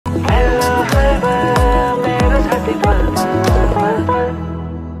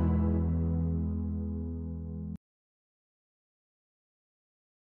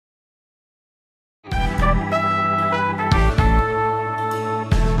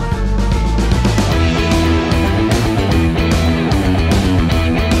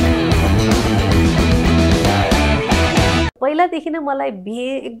पहिलादेखि नै मलाई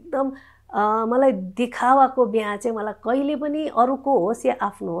बिहे एकदम मलाई दिखावाको बिहा चाहिँ मलाई कहिले पनि अरूको होस् या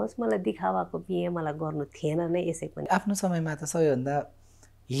आफ्नो होस् मलाई दिखावाको बिहे मलाई गर्नु थिएन नै यसै पनि। आफ्नो समयमा त सबैभन्दा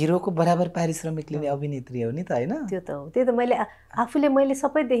हिरोको बराबर पारिश्रमिक लिने अभिनेत्री हो नि त हैन? त्यो त हो। त्यही त मैले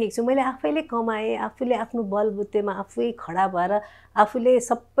सबै देखेको छु। मैले आफैले कमाएँ, आफूले आफ्नो बलबुतेमा आफै खडा भएर आफूले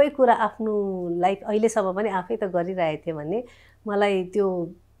सबै कुरा आफ्नो लाइफ अहिलेसम्म पनि आफै त गरिरहेको थिएँ भने मलाई त्यो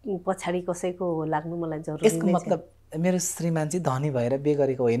पछाडि कसैको लाग्नु मलाई जरुरी यसको मतलब मेरो श्रीमान चाहिँ धनी भएर बिहे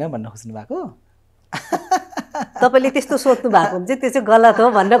गरेको होइन भन्न खोज्नु भएको? तपाईले त्यस्तो सोध्नु भएको हुन्छ त्यो चाहिँ गलत हो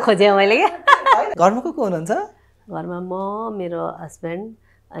भन्न खोजेँ मैले के। घरमा को हुनुहुन्छ? घरमा म, मेरो हस्बेन्ड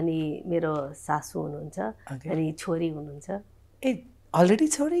अनि मेरो सासू हुनुहुन्छ अनि छोरी हुनुहुन्छ। ए अलरेडी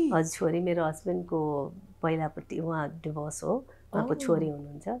छोरी? हजुर छोरी। मेरो हस्बेन्डको पहिलापट्टि उहाँ डिभोर्स हो, उहाँको छोरी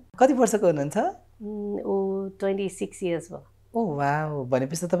हुनुहुन्छ। कति वर्षको हुनुहुन्छ? ऊ 26 इयर्स भयो। ओ वाओ,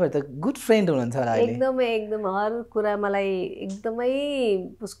 भनेपछि तपाईहरु त गुड फ्रेन्ड हुनुहुन्छ होला अहिले। एकदम हर कुरा मलाई एकदमै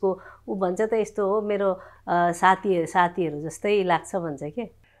उसको ऊ भन्छ त यस्तो हो मेरो साथीहरू जस्तै लाग्छ भन्छ के।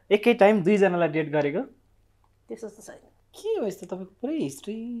 एकै टाइम दुई जनालाई डेट गरेको त्यस्तो त छैन। के हो यस्तो तपाईको पुरै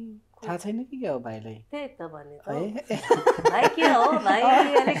हिस्ट्री थाहा छैन कि के हो भाइलाई? त्यही त भने त भाइ के हो भाइ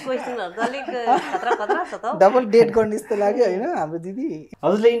अलिक क्वेशनहरु त अलिक खतरा छ त। डबल डेट गर्ने जस्तो लाग्यो हैन हाम्रो दिदी?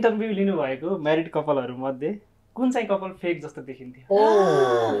 हजुरले इन्टरभ्यु लिनु भएको म्यारिड कपलहरु मध्ये कुन चाहिँ कपल फेक जस्तो देखिन्थ्यो?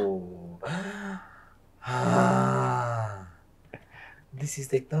 दिस इज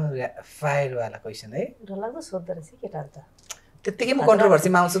एकदम फायर वाला क्वेशन है। डरलाग्दो सोध्दो रहेछ केटाहरु त। त्यतिकै म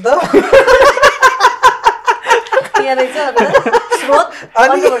कन्ट्रोभर्सीमा आउँछु त। यहाँ रहेछ स्रोत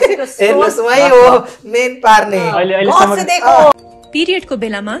कन्ट्रोभर्सीको हेर्नुस् वही हो मेन पार्ने। पिरियडको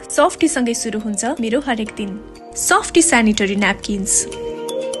बेलामा सफ्टी सँगै सुरु हुन्छ मेरो हरेक दिन। सफ्टी स्यानिटरी न्यापकिन्स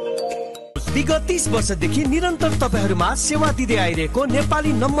विगत 30 वर्षदेखि निरन्तर तपाईहरुमा सेवा दिँदै आइरहेको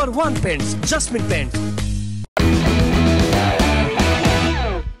नेपाली नम्बर 1 पेन्ट्स जस्मिन पेन्ट।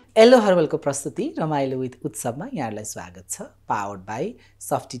 एलो हर्बलको प्रस्तुति रमाइलो विथ उत्सवमा यहाँलाई स्वागत छ। Powered by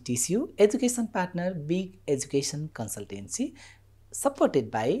softie tissue, education partner big education consultancy,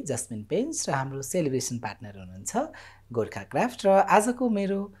 supported by jasmine paints र हाम्रो सेलिब्रेसन पार्टनर हुनुहुन्छ गोर्खा क्राफ्ट। र आजको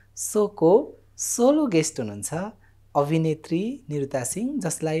मेरो सोको सोलो गेस्ट हुनुहुन्छ अभिनेत्री निरुता सिंह,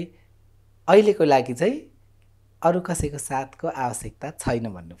 जसलाई अहिलेको लागि चाहिँ अरू कसैको साथको आवश्यकता छैन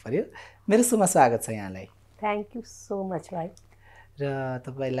भन्नु पर्यो। मेरो सोमा स्वागत छ यहाँलाई। थ्याङ्क यू सो मच भाइ। र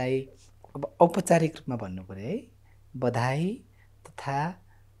तपाईलाई अब औपचारिक रूपमा भन्नु पर्यो है, बधाई तथा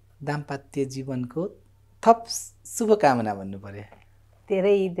दाम्पत्य जीवनको थप शुभकामना भन्नु पर्यो।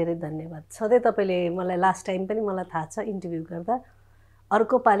 धेरै धेरै धन्यवाद। सधैँ तपाईले मलाई लास्ट टाइम पनि मलाई थाहा छ इन्टरभ्यु गर्दा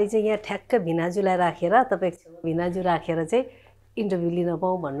अर्को पालि चाहिँ यहाँ ठ्याक्क भिनाजुलाई राखेर तपाईको भिनाजु राखेर चाहिँ इन्टरभ्यु लिन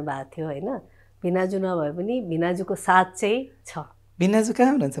पाऊँ भन्नुभएको थियो हैन। भिनाजु नभए पनि भिनाजुको साथ चाहिँ छ। भिनाजु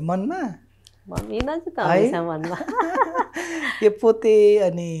कहाँ हुनुहुन्छ? मनमा? भिनाजु त हमेशा मनमा। यो पोते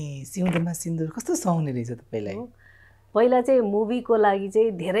अनि सिउँदोमा सिन्दुर कस्तो सुहाउने रहेछ तपाईलाई? पहिला चाहिँ मुभीको लागि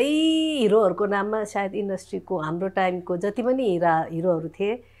चाहिँ धेरै हिरोहरूको नाममा सायद इन्डस्ट्रीको हाम्रो टाइमको जति पनि हिरोहरू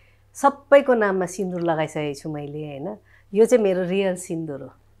थिए सबैको नाममा सिन्दुर लगाइसकेको छु मैले हैन। यो चाहिँ मेरो रियल सिन्दुर हो।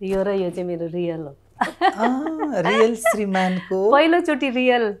 यो र यो चाहिँ मेरो रियल हो। रियल श्रीमानको पहिलोचोटि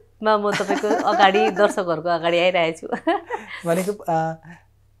रियलमा म तपाईको अगाडि दर्शकहरूको अगाडि आइरहेको छु। भनेको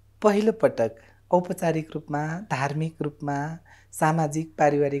पहिलो पटक औपचारिक रूपमा, धार्मिक रूपमा, सामाजिक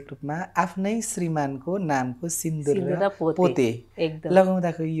पारिवारिक रूपमा आफ्नै श्रीमानको नामको सिन्दुर र पोते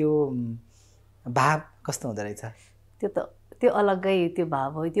लगाउँदाको यो भाव कस्तो हुँदो रहेछ? त्यो अलग्गै त्यो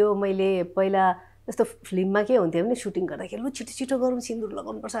भाव हो। त्यो मैले पहिला जस्तो फिल्ममा के हुन्थ्यो भने सुटिङ गर्दाखेरि छिटो छिटो गरौँ सिन्दुर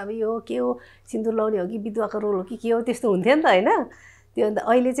लगाउनुपर्छ, अब यो के हो सिन्दुर लाउने हो कि विधवाको रोल हो कि के हो त्यस्तो हुन्थ्यो नि त हैन। त्यो अन्त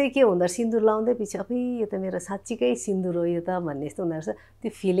अहिले चाहिँ के हुँदो सिन्दुर लाउँदै पछि अब यो त मेरो साँच्चीकै सिन्दुर हो यो त भन्ने यस्तो हुँदो रहेछ। त्यो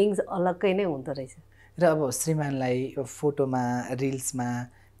फिलिङ्स अलग्गै नै हुँदो रहेछ। र अब श्रीमानलाई फोटोमा, रिल्समा,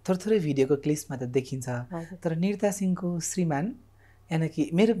 थोरै भिडियोको क्लिप्समा त देखिन्छ, तर निरुता सिंहको श्रीमान यानि कि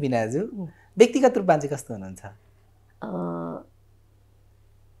मेरो भिनाजु व्यक्तिगत रूपमा चाहिँ कस्तो हुनुहुन्छ?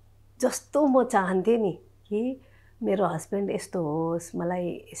 जस्तो म चाहन्थेँ नि कि मेरो हस्बेन्ड यस्तो होस्,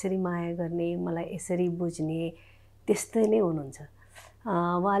 मलाई यसरी माया गर्ने, मलाई यसरी बुझ्ने, त्यस्तै नै हुनुहुन्छ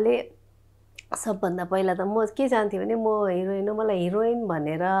उहाँले। सबभन्दा पहिला त म के चाहन्थेँ भने म हिरोइन हो, मलाई हिरोइन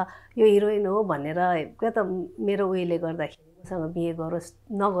भनेर यो हिरोइन हो भनेर क्या त मेरो उयोले गर्दाखेरि मसँग बिहे गरोस्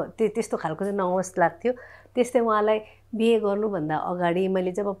त्यस्तो खालको चाहिँ नहोस् लाग्थ्यो। त्यस्तै उहाँलाई बिहे गर्नुभन्दा अगाडि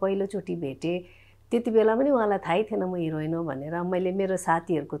मैले जब पहिलोचोटि भेटेँ त्यति बेला पनि उहाँलाई थाहै थिएन म हिरोइन हो भनेर। मैले मेरो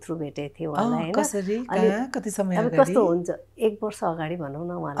साथीहरूको थ्रु भेटेको थिएँ उहाँलाई हैन। कति समय अब कस्तो हुन्छ 1 वर्ष अगाडि भनौँ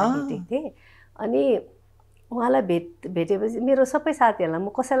न उहाँलाई भेटेको थिएँ। अनि उहाँलाई भेटेपछि मेरो सबै साथीहरूलाई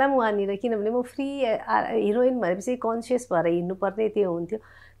म कसैलाई पनि वहाँनिर, किनभने म फ्री हिरोइन भनेपछि कन्सियस भएर हिँड्नुपर्ने त्यो हुन्थ्यो।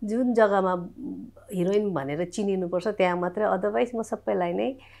 जुन जग्गामा हिरोइन भनेर चिनिनुपर्छ त्यहाँ मात्रै, अदरवाइज म सबैलाई नै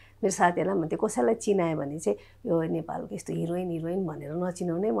मेरो साथीहरूलाई भन्थेँ कसैलाई चिनाएँ भने चाहिँ यो नेपालको यस्तो हिरोइन भनेर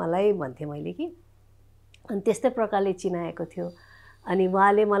नचिनाउने मलाई भन्थेँ मैले कि। अनि त्यस्तै प्रकारले चिनाएको थियो। अनि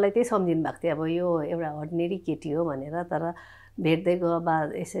उहाँले मलाई त्यही सम्झिनु भएको थियो, अब यो एउटा अर्डिनेरी केटी हो भनेर। तर भेट्दै गयो,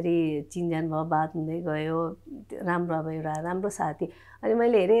 यसरी चिनजान भयो, बात हुँदै गयो, राम्रो अब एउटा राम्रो साथी। अनि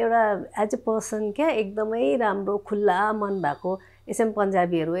मैले हेरेँ एउटा एज अ पर्सन क्या एकदमै राम्रो खुल्ला मन भएको। एसएम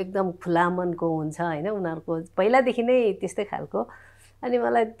पन्जाबीहरू एकदम खुल्ला मनको हुन्छ होइन, उनीहरूको पहिलादेखि नै त्यस्तै खालको। अनि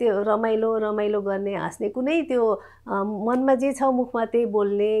मलाई त्यो रमाइलो गर्ने, हाँस्ने, कुनै त्यो मनमा जे छ मुखमा त्यही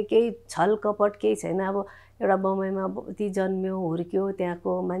बोल्ने, केही छल कपट केही छैन। अब एउटा बम्बईमा ती जन्मियो हुर्क्यो,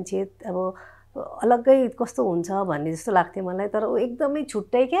 त्यहाँको मान्छे अब अलग्गै कस्तो हुन्छ भन्ने जस्तो लाग्थ्यो मलाई। तर ऊ एकदमै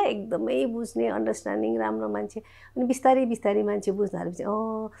छुट्टै क्या, एकदमै बुझ्ने, अन्डरस्ट्यान्डिङ राम्रो मान्छे। अनि बिस्तारै मान्छे बुझ्न थालेपछि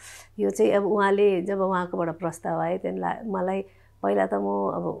यो चाहिँ अब उहाँले जब उहाँकोबाट प्रस्ताव आयो त्यहाँदेखि मलाई पहिला त म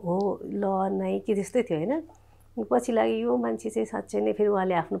अब हो ल नै के त्यस्तै थियो होइन। पछि लाग्यो यो मान्छे चाहिँ साँच्चै नै, फेरि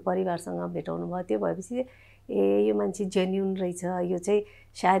उहाँले आफ्नो परिवारसँग भेटाउनु भयो। त्यो भएपछि यो मान्छे जेन्युन रहेछ, यो चाहिँ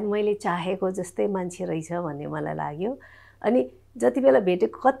सायद मैले चाहेको जस्तै मान्छे रहेछ भन्ने मलाई लाग्यो। अनि जति बेला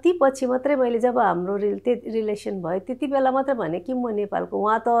भेटेको कति पछि मात्रै मैले, जब हाम्रो रिलेसन भयो त्यति बेला मात्रै भने कि म नेपालको।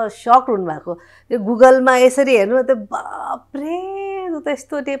 उहाँ त सक हुनुभएको, त्यो गुगलमा यसरी हेर्नु त बाफ्रे त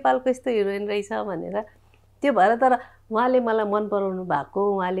यस्तो नेपालको यस्तो हिरोइन रहेछ भनेर। त्यो भएर तर उहाँले मलाई मन पराउनु भएको,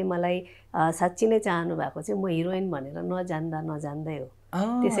 उहाँले मलाई साँच्ची नै चाहनु भएको चाहिँ म हिरोइन भनेर नजान्दै हो।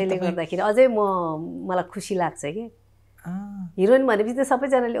 त्यसैले गर्दाखेरि अझै मलाई खुसी लाग्छ कि हिरोइन भनेपछि त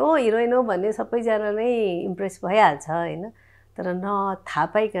सबैजनाले हिरोइन हो भन्ने सबैजना नै इम्प्रेस भइहाल्छ होइन। तर थाहा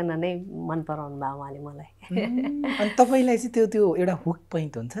पाइकन नै मन पराउनु भयो उहाँले मलाई। अनि तपाईँलाई चाहिँ त्यो एउटा हुक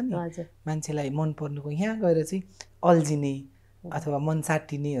पोइन्ट हुन्छ नि, मान्छेलाई मन पर्नुको, यहाँ गएर चाहिँ अल्झिने अथवा मन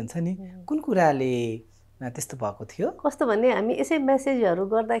साटिने हुन्छ नि, कुन कुराले त्यस्तो भएको थियो? कस्तो भन्ने, हामी यसै मेसेजहरू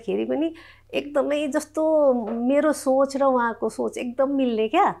गर्दाखेरि पनि एकदमै जस्तो मेरो सोच र उहाँको सोच एकदम मिल्ने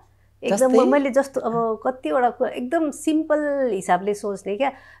क्या। एकदम मैले जस्तो अब कतिवटा कुरा एकदम सिम्पल हिसाबले सोच्ने क्या।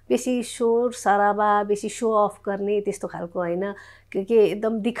 बेसी शोर सराबा, बेसी सो अफ गर्ने त्यस्तो खालको होइन, के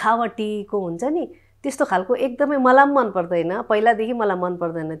एकदम दिखावटीको हुन्छ नि त्यस्तो खालको एकदमै मलाई पनि मन पर्दैन। पहिलादेखि मलाई मन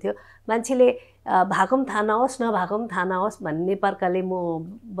पर्दैन थियो। मान्छेले भएको पनि थाहा नहोस् नभएको पनि थाहा नहोस् भन्ने प्रकारले म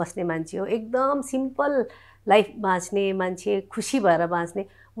बस्ने मान्छे हो। एकदम सिम्पल लाइफ बाँच्ने मान्छे, खुसी भएर बाँच्ने।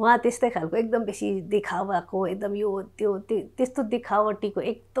 उहाँ त्यस्तै खालको एकदम बेसी देखावाको, एकदम यो त्यो त्यस्तो देखावटीको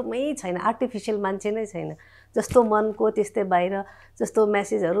एकदमै छैन, आर्टिफिसियल मान्छे नै छैन। जस्तो मनको त्यस्तै बाहिर, जस्तो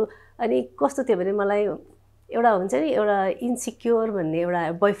मेसेजहरू। अनि कस्तो थियो भने मलाई एउटा हुन्छ नि, एउटा इन्सिक्योर भन्ने एउटा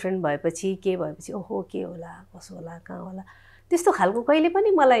बोयफ्रेन्ड भएपछि के भएपछि ओहो के होला कसो होला कहाँ होला त्यस्तो खालको कहिले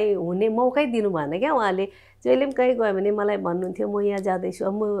पनि मलाई हुने मौकै दिनु भएन क्या। उहाँले जहिले पनि कहीँ गयो भने मलाई भन्नुहुन्थ्यो म यहाँ जाँदैछु।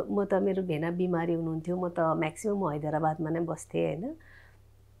 अब म त मेरो भेना बिमारी हुनुहुन्थ्यो, म त म्याक्सिमम् हैदराबादमा नै बस्थेँ होइन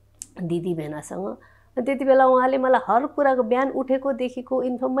दिदी भेनासँग। अनि त्यति बेला उहाँले मलाई हर कुराको बिहान उठेकोदेखिको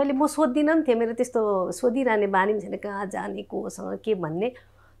इन्फर्म म सोध्दिनँ पनि थिएँ, मेरो त्यस्तो सोधिरहने बानी पनि छैन कहाँ जाने कोसँग के भन्ने।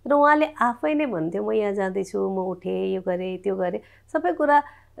 र उहाँले आफै नै भन्थ्यो म यहाँ जाँदैछु, म उठेँ, यो गरेँ त्यो गरेँ, सबै कुरा।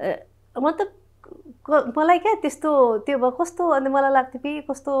 मतलब मलाई क्या त्यस्तो त्यो भयो कस्तो। अनि मलाई लाग्थ्यो फेरि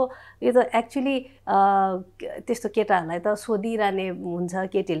कस्तो यो त एक्चुअली त्यस्तो केटाहरूलाई त सोधिरहने हुन्छ,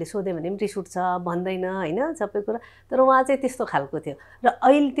 केटीहरूले सोध्यो भने पनि रिस उठ्छ भन्दैन होइन सबै कुरा। तर उहाँ चाहिँ त्यस्तो खालको थियो। र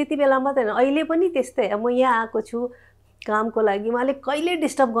अहिले त्यति बेला मात्रै होइन, अहिले पनि त्यस्तै। म यहाँ आएको छु कामको लागि, उहाँले कहिल्यै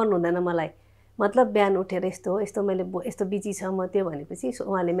डिस्टर्ब गर्नु हुँदैन मलाई। मतलब बिहान उठेर यस्तो मैले यस्तो बिजी छ म, त्यो भनेपछि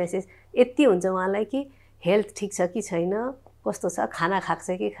उहाँले मेसेज यति हुन्छ उहाँलाई कि हेल्थ ठिक छ कि छैन, कस्तो छ, खाना खाएको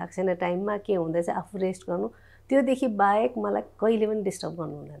छ कि खाएको छैन, टाइममा के हुँदैछ, आफू रेस्ट गर्नु, त्योदेखि बाहेक मलाई कहिले पनि डिस्टर्ब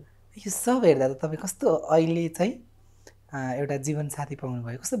गर्नु हुँदैन। यो सब हेर्दा त तपाईँ कस्तो अहिले चाहिँ एउटा जीवनसाथी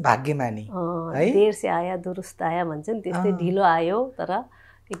पाउनुभयो, कस्तो भाग्यमानी है। देर से आया दुरुस्त आया भन्छ नि, त्यस्तै ढिलो आयो तर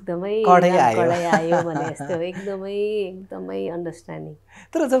एकदमै कडै आयो भने जस्तो एकदमै अन्डरस्ट्यान्डिङ।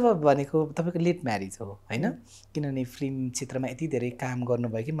 तर जब भनेको तपाईँको लेट म्यारिज हो होइन, किनभने फिल्म क्षेत्रमा यति धेरै काम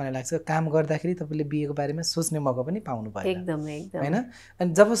गर्नुभयो कि मलाई लाग्छ काम गर्दाखेरि तपाईँले बिहेको बारेमा सोच्ने मौका पनि पाउनु भयो एकदमै होइन।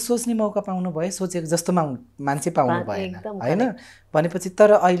 अनि जब सोच्ने मौका पाउनुभयो सोचेको जस्तो मान्छे पाउनु भएन होइन भनेपछि,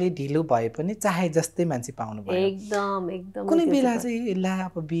 तर अहिले ढिलो भए पनि चाहे जस्तै मान्छे पाउनु भयो एकदम। कुनै बेला चाहिँ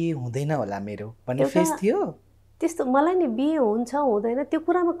ला अब बिहे हुँदैन होला मेरो भन्ने फेस थियो? त्यस्तो मलाई नि बिहे हुन्छ हुँदैन त्यो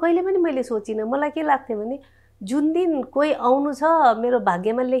कुरामा कहिले पनि मैले सोचिनँ। मलाई के लाग्थ्यो भने जुन दिन कोही आउनु छ मेरो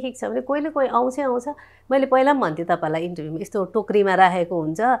भाग्यमा लेखेको छ भने कोही न कोही आउँछ। मैले पहिला पनि भन्थेँ तपाईँलाई इन्टरभ्यूमा, यस्तो टोकरीमा राखेको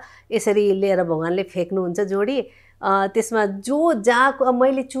हुन्छ, यसरी लिएर भगवान्ले फ्याँक्नुहुन्छ जोडी, त्यसमा जो जहाँ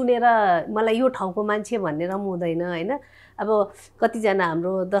मैले चुनेर मलाई यो ठाउँको मान्छे भनेर पनि हुँदैन होइन। अब कतिजना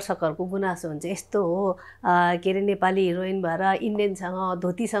हाम्रो दर्शकहरूको गुनासो हुन्छ यस्तो हो के अरे नेपाली हिरोइन भएर इन्डियनसँग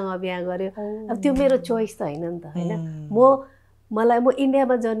धोतीसँग बिहा गर्यो अब त्यो मेरो चोइस त होइन नि त होइन म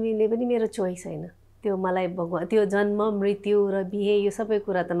इन्डियामा जन्मिने पनि मेरो चोइस होइन त्यो मलाई भगवान् त्यो जन्म मृत्यु र बिहे यो सबै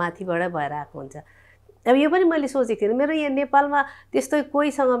कुरा त माथिबाट भएर आएको हुन्छ अब यो पनि मैले सोचेको थिएँ मेरो यहाँ नेपालमा त्यस्तो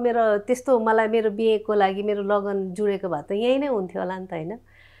कोहीसँग त्यस्तो मलाई मेरो बिहेको लागि मेरो लगन जुडेको भए त यहीँ नै हुन्थ्यो होला नि त होइन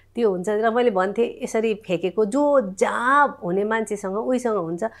त्यो हुन्छ र मैले भन्थेँ यसरी फेकेको जहाँ हुने मान्छेसँग उहीसँग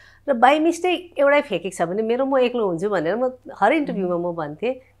हुन्छ र बाई मिस्टेक एउटै फेकेको छ भने मेरो म एक्लो हुन्छु भनेर म हर इन्टरभ्यूमा म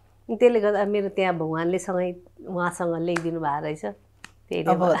भन्थेँ त्यसले गर्दा मेरो त्यहाँ भगवान्ले सँगै उहाँसँग लेखिदिनु भएको रहेछ त्यही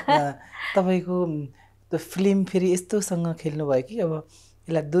अब तपाईँको त्यो फिल्म फेरि यस्तोसँग खेल्नुभयो कि अब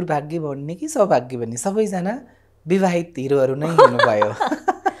यसलाई दुर्भाग्य भन्ने कि सौभाग्य भन्ने सबैजना विवाहित हिरोहरू नै हुनुभयो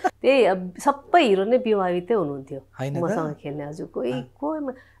त्यही अब सबै हिरो नै विवाहितै हुनुहुन्थ्यो मसँग खेल्ने हजुर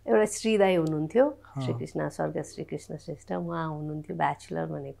कोही एउटा श्रीदाई हुनुहुन्थ्यो श्रीकृष्ण स्वर्ग श्रीकृष्ण श्रेष्ठ उहाँ हुनुहुन्थ्यो ब्याचलर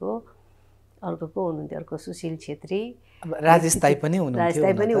भनेको अर्को को हुनुहुन्थ्यो अर्को सुशील छेत्री राजेश दाई पनि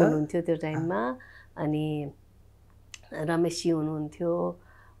हुनुहुन्थ्यो त्यो टाइममा अनि रमेशजी हुनुहुन्थ्यो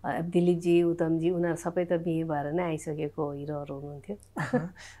दिलीपजी उत्तमजी उनीहरू सबै त बिहे भएर नै आइसकेको हिरोहरू हुनुहुन्थ्यो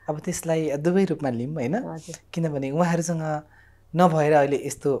अब त्यसलाई दुवै रूपमा लिउँ होइन किनभने उहाँहरूसँग नभएर अहिले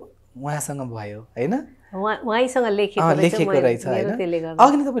यस्तो उहाँसँग भयो होइन उहाँसँग लेखेको रहेछ होइन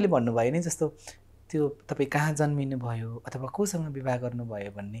अघि नै तपाईँले भन्नुभयो नि जस्तो त्यो तपाईँ कहाँ जन्मिनु भयो अथवा कोसँग विवाह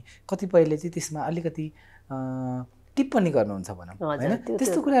गर्नुभयो भन्ने कतिपयले चाहिँ त्यसमा अलिकति टिप्पणी गर्नुहुन्छ भनौँ होइन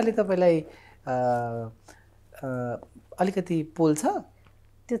त्यस्तो कुराले तपाईँलाई अलिकति पोल्छ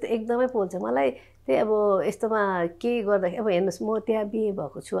त्यो त एकदमै पोल्छ मलाई त्यही अब यस्तोमा के गर्दाखेरि अब हेर्नुहोस् म त्यहाँ बिहे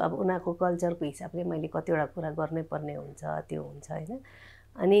भएको छु अब उनीहरूको कल्चरको हिसाबले मैले कतिवटा कुरा गर्नै पर्ने हुन्छ त्यो हुन्छ होइन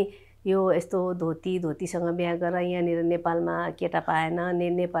अनि यो यस्तो धोतीसँग बिहा गरेर यहाँनिर नेपालमा केटा पाएन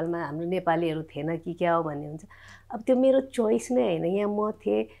नेपालमा हाम्रो नेपालीहरू थिएन कि क्या हो भन्ने हुन्छ अब त्यो मेरो चोइस नै होइन यहाँ म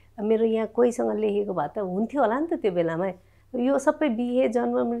थिएँ मेरो यहाँ कोहीसँग लेखेको भए त हुन्थ्यो होला नि त त्यो बेलामै यो सबै बिहे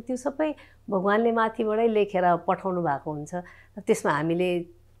जन्म मृत्यु सबै भगवान्ले माथिबाटै लेखेर पठाउनु भएको हुन्छ त्यसमा हामीले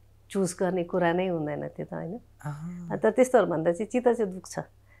चुज गर्ने कुरा नै हुँदैन त्यो त होइन अन्त त्यस्तोहरू भन्दा चाहिँ चित्त चाहिँ दुख्छ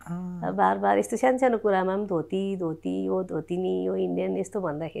बार यस्तो सानो कुरामा पनि धोती यो धोतिनी यो इन्डियन यस्तो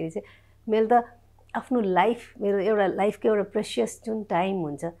भन्दाखेरि चाहिँ मैले त आफ्नो मेरो एउटा लाइफको एउटा प्रेसियस जुन टाइम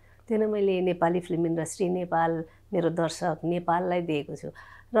हुन्छ त्यो नै मैले नेपाली फिल्म इन्डस्ट्री नेपाल मेरो दर्शक नेपाललाई दिएको छु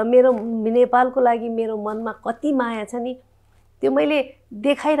र मेरो नेपालको लागि मेरो मनमा कति माया छ नि त्यो मैले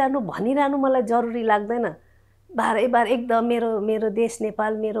देखाइरहनु भनिरहनु मलाई जरुरी लाग्दैन बार एकदम मेरो देश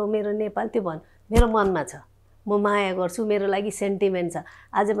नेपाल मेरो नेपाल त्यो मेरो मनमा छ म माया गर्छु मेरो लागि सेन्टिमेन्ट छ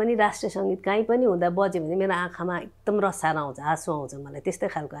आज पनि राष्ट्रिय सङ्गीत कहीँ पनि हुँदा बज्यो भने मेरो आँखामा एकदम रसार आउँछ आँसु आउँछ मलाई त्यस्तै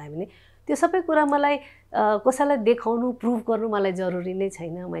खालको आयो भने त्यो सबै कुरा मलाई कसैलाई देखाउनु प्रुभ गर्नु मलाई जरुरी नै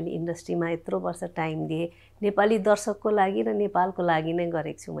छैन मैले इन्डस्ट्रीमा यत्रो वर्ष टाइम दिएँ नेपाली दर्शकको लागि र नेपालको लागि नै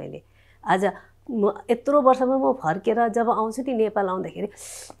गरेको छु मैले आज म यत्रो वर्षमा म फर्केर जब आउँछु नि नेपाल आउँदाखेरि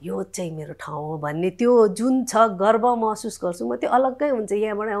यो चाहिँ मेरो ठाउँ हो भन्ने त्यो जुन छ गर्व महसुस गर्छु म त्यो अलग्गै हुन्छ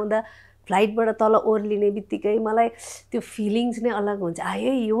यहाँबाट आउँदा फ्लाइटबाट तल ओर्लिने बित्तिकै मलाई त्यो फिलिङ्स नै अलग हुन्छ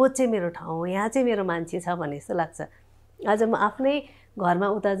आयो यो चाहिँ मेरो ठाउँ हो यहाँ चाहिँ मेरो मान्छे छ भन्ने जस्तो लाग्छ आज म आफ्नै घरमा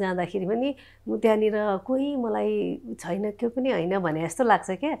उता जाँदाखेरि पनि म त्यहाँनिर कोही मलाई छैन के पनि होइन भने जस्तो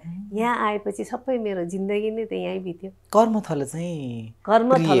लाग्छ क्या यहाँ आएपछि सबै मेरो जिन्दगी नै त यहीँ बित्यो कर्मथलो चाहिँ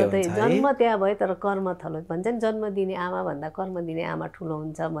कर्मथलो त जन्म त्यहाँ भयो तर कर्मथलो भन्छ नि जन्म दिने आमा भन्दा कर्म दिने आमा ठुलो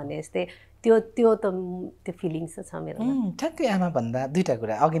हुन्छ भने जस्तै त्यो फिलिङ्स त छ मेरो ठ्याक्कै आमा भन्दा दुईवटा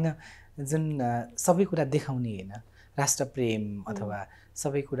कुरा अघि न जुन सबै कुरा देखाउने होइन राष्ट्र प्रेम अथवा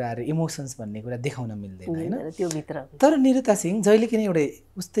सबै कुराहरू इमोसन्स भन्ने कुरा देखाउन मिल्दैन होइन त्यो भित्र तर निरुता सिंह जहिले किन एउटै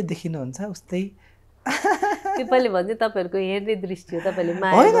उस्तै देखिनुहुन्छ उस्तै त्यो पहिले भन्छ तपाईँहरूको हेर्ने दृष्टि हो तपाईँले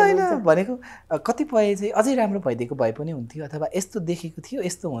होइन भनेको कतिपय चाहिँ अझै राम्रो भइदिएको भए पनि हुन्थ्यो अथवा यस्तो देखेको थियो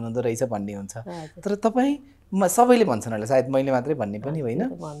यस्तो हुनुहुँदो रहेछ भन्ने हुन्छ तर तपाईँ सबैले भन्छन् होला सायद मैले मात्रै भन्ने पनि होइन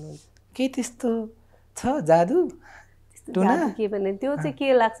केही त्यस्तो छ जादु के भने त्यो चाहिँ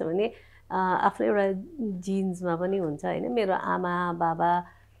के लाग्छ भने आफ्नो एउटा जिन्समा पनि हुन्छ होइन मेरो आमा बाबा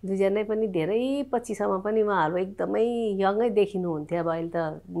दुईजनै पनि धेरै पछिसम्म पनि उहाँहरू एकदमै यङै देखिनुहुन्थ्यो अब अहिले त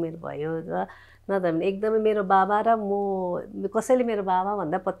उमेर भयो र नत्र भने एकदमै मेरो बाबा र म कसैले मेरो बाबा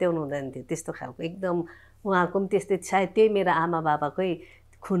भन्दा पत्याउनु हुँदैन थियो त्यस्तो खालको एकदम उहाँको पनि त्यस्तै सायद त्यही मेरो आमा बाबाकै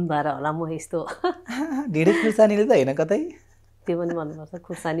खुन भएर होला म यस्तो ढिँडे खुर्सानीले त होइन कतै त्यो पनि भन्नुपर्छ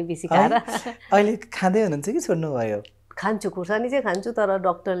खुर्सानी बेसी खाएर अहिले खाँदै हुनुहुन्छ कि छोड्नुभयो खान्छु खुर्सानी चाहिँ खान्छु तर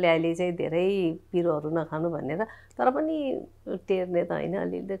डक्टरले अहिले चाहिँ धेरै पिरोहरू नखानु भनेर तर पनि टेर्ने त होइन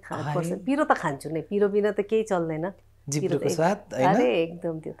अलिअलि खानुपर्छ पिरो त खान्छु नै पिरो बिना त केही चल्दैन जिब्रोको स्वाद हैन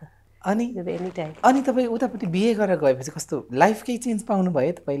एकदम त्यो त अनि एनी टाइम अनि तपाईँ उतापट्टि बिहे गरेर गएपछि कस्तो लाइफ केही चेन्ज पाउनु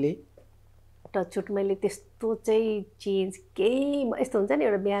भयो तपाईँले टचवुड मैले त्यस्तो चाहिँ चेन्ज केही यस्तो हुन्छ नि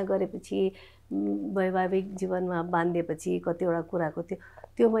एउटा बिहा गरेपछि वैवाहिक जीवनमा बाँधिएपछि कतिवटा कुराको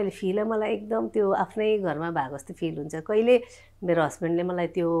त्यो मैले फिल मलाई एकदम त्यो आफ्नै घरमा भएको जस्तो फिल हुन्छ। कहिले मेरो हस्बेन्डले मलाई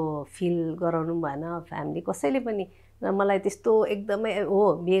त्यो फिल गराउनु भएन, फ्यामिली कसैले पनि। र मलाई त्यस्तो एकदमै हो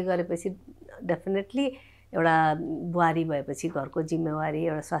बिहे गरेपछि डेफिनेटली एउटा बुहारी भएपछि घरको जिम्मेवारी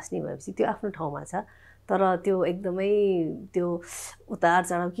एउटा स्वास्नी भएपछि त्यो आफ्नो ठाउँमा छ। तर त्यो एकदमै त्यो उतार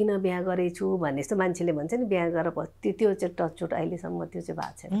चढाव किन बिहा गरेछु भन्ने जस्तो मान्छेले भन्छ नि बिहा गरेर त्यो चाहिँ टचवुड अहिलेसम्म त्यो चाहिँ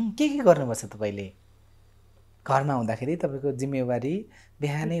भएको छैन। के गर्नुपर्छ तपाईँले घरमा हुँदाखेरि? तपाईँको जिम्मेवारी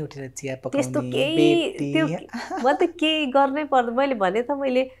बिहानै उठेर चिया पकाउने, बेटी म त केही गर्नै पर्दैन। मैले भने त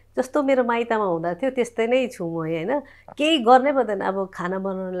मैले जस्तो मेरो माइतमा हुँदा थियो त्यस्तै नै छु म होइन। केही गर्नै पर्दैन। अब खाना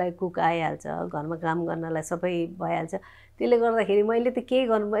बनाउनलाई कुक आइहाल्छ, घरमा काम गर्नलाई सबै भइहाल्छ। त्यसले गर्दाखेरि मैले त केही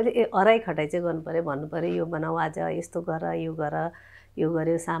गर्नु मैले हराइ खटाइ चाहिँ गर्नु पऱ्यो, भन्नु पऱ्यो यो बनाऊ आज, यस्तो गर, यो गर, यो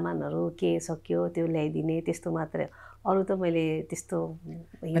गर्यो, सामानहरू के सक्यो त्यो ल्याइदिने, त्यस्तो मात्रै। अरू त मैले त्यस्तो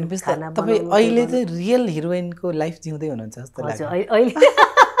खाना तपाईँ अहिले चाहिँ रियल हिरोइनको लाइफ जिउँदै हुनुहुन्छ जस्तो लाग्छ।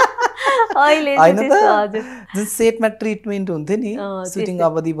 अहिले जुन सेटमा ट्रिटमेन्ट हुन्थ्यो नि सुटिङ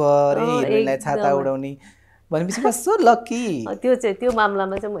अवधिभर हिरोइनलाई छाता उडाउने भनेपछि कस्तो लकी। त्यो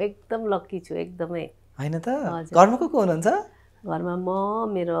मामलामा चाहिँ म एकदम लकी छु एकदमै। होइन त? घरमा को हुनुहुन्छ? घरमा म,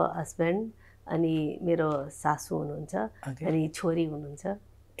 मेरो हस्बेन्ड, अनि मेरो सासू हुनुहुन्छ, अनि छोरी हुनुहुन्छ।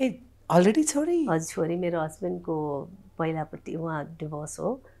 ए अलरेडी छोरी? हजुर छोरी। मेरो हस्बेन्डको पहिलापट्टि उहाँ डिभोर्स हो,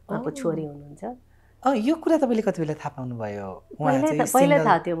 उहाँको छोरी हुनुहुन्छ। यो कुरा तपाईँले कति बेला थाहा पाउनुभयो? पहिला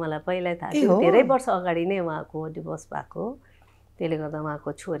थाहा थियो मलाई, पहिला थाहा थियो। धेरै वर्ष अगाडि नै उहाँको डिभोर्स भएको, त्यसले गर्दा उहाँको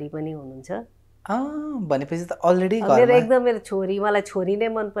छोरी पनि हुनुहुन्छ। भनेपछि त अलरेडी मेरो एकदम मेरो छोरी, मलाई छोरी नै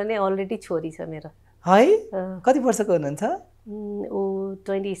मनपर्ने, अलरेडी छोरी छ मेरो। है? कति वर्षको हुनुहुन्छ? ऊ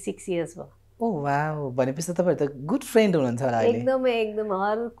 26 इयर्स भयो। ओ वाउ, भनेपछि त तपाईँहरू त गुड फ्रेन्ड हुनुहुन्छ होला अहिले। एकदमै एकदम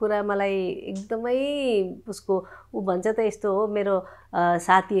हर कुरा मलाई एकदमै उसको ऊ भन्छ त यस्तो हो मेरो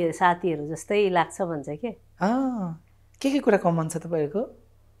साथीहरू जस्तै लाग्छ भन्छ के कुरा कमन छ तपाईँहरूको?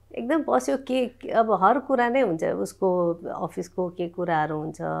 एकदम बस्यो के अब हर कुरा नै हुन्छ। उसको अफिसको के कुराहरू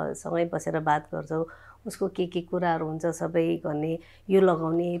हुन्छ, सँगै बसेर बात गर्छौँ। उसको के कुराहरू हुन्छ सबै गर्ने, यो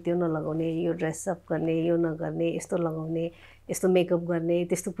लगाउने, त्यो नलगाउने, यो ड्रेसअप गर्ने, यो नगर्ने, यस्तो लगाउने, यस्तो मेकअप गर्ने,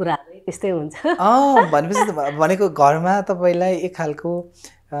 त्यस्तो कुराहरू त्यस्तै हुन्छ। भनेपछि भनेको घरमा तपाईँलाई एक खालको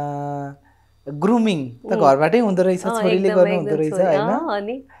ग्रुमिङ त घरबाटै हुँदो रहेछ, छोरीले गर्नु हुँदो रहेछ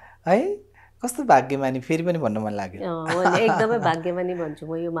होइन? है कस्तो भाग्यमानी, फेरि पनि भन्न मन लाग्यो। एकदमै भाग्यमानी भन्छु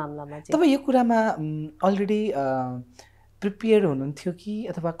म यो मामलामा चाहिँ। तपाईँ यो कुरामा अलरेडी प्रिपेयर हुनुहुन्थ्यो कि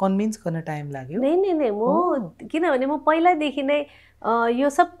अथवा कन्भिन्स गर्न टाइम लाग्यो? नै म किनभने म पहिल्यैदेखि नै यो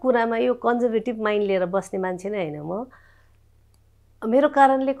सब कुरामा यो कन्जर्भेटिभ माइन्ड लिएर बस्ने मान्छे नै होइन म। मेरो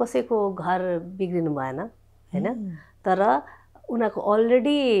कारणले कसैको घर बिग्रिनु भएन होइन, तर उनीहरूको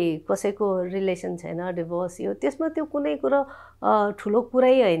अलरेडी कसैको रिलेसन छैन, डिभोर्स, यो त्यसमा त्यो कुनै कुरो ठुलो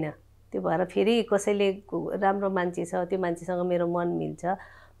कुरै होइन। त्यो भएर फेरि कसैले राम्रो मान्छे छ, त्यो मान्छेसँग मेरो मन मिल्छ,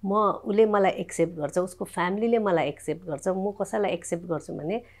 उसले मलाई एक्सेप्ट गर्छ, उसको फ्यामिलीले मलाई एक्सेप्ट गर्छ, म कसैलाई एक्सेप्ट गर्छु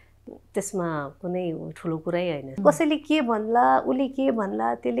भने त्यसमा कुनै ठुलो कुरै होइन। कसैले के भन्ला, उसले के भन्ला,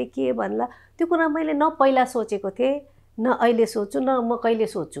 त्यसले के भन्ला, त्यो कुरा मैले न पहिला सोचेको थिएँ, न अहिले सोच्छु, न म कहिले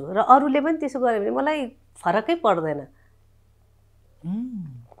सोच्छु। र अरूले पनि त्यसो गर्यो भने मलाई फरकै पर्दैन।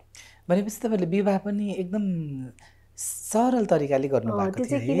 भनेपछि तपाईँले विवाह पनि एकदम सरल तरिकाले गर्नुभएको थियो। त्यो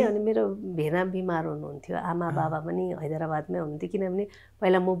चाहिँ किनभने मेरो भेना बिमार हुनुहुन्थ्यो, आमा बाबा पनि हैदराबादमै हुनुहुन्थ्यो, किनभने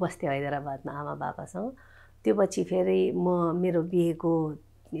पहिला म बस्थेँ हैदराबादमा आमा बाबासँग। त्यो पछि फेरि मेरो बिहेको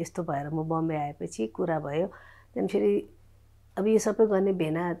यस्तो भएर म बम्बे आएपछि कुरा भयो। त्यहाँदेखि फेरि अब यो सबै गर्ने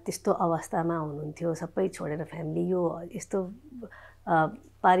भेना त्यस्तो अवस्थामा हुनुहुन्थ्यो, सबै छोडेर फ्यामिली, यो यस्तो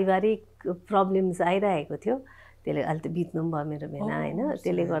पारिवारिक प्रब्लम्स आइरहेको थियो। त्यसले अहिले त बित्नु पनि भयो मेरो भेना होइन।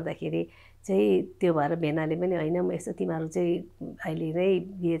 त्यसले गर्दाखेरि चाहिँ त्यो भएर भेनाले पनि होइन म यस्तो तिमीहरू चाहिँ अहिले नै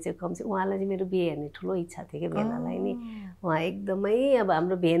बिहे चाहिँ कम चाहिँ, उहाँलाई चाहिँ मेरो बिहे हेर्ने ठुलो इच्छा थियो क्या भेनालाई नि। उहाँ एकदमै अब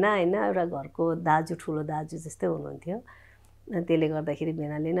हाम्रो भेना होइन एउटा घरको दाजु, ठुलो दाजु जस्तै हुनुहुन्थ्यो। त्यसले गर्दाखेरि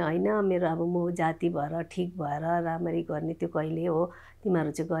भेनाले नै होइन मेरो अब म जाति भएर ठिक भएर राम्ररी गर्ने त्यो कहिले हो,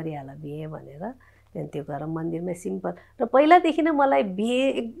 तिमीहरू चाहिँ गरिहाल बिहे भनेर। त्यहाँदेखि त्यो गरेर मन्दिरमै सिम्पल। र पहिलादेखि नै मलाई बिहे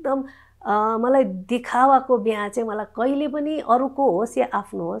एकदम मलाई देखावाको बिहा चाहिँ मलाई कहिले पनि अरूको होस् या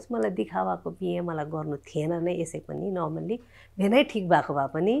आफ्नो होस्, मलाई देखावाको बिहे मलाई गर्नु थिएन नै यसै पनि। नर्मल्ली भेनै ठिक भएको भए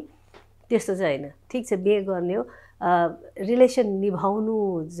पनि त्यस्तो चाहिँ होइन। ठिक छ बिहे गर्ने हो, रिलेसन निभाउनु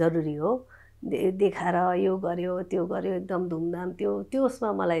जरुरी हो, देखाएर यो गर्यो त्यो गर्यो एकदम धुमधाम त्यसमा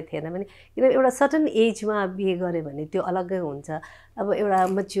मलाई थिएन पनि। किनभने एउटा सर्टन एजमा बिहे गऱ्यो भने त्यो अलग्गै हुन्छ। अब एउटा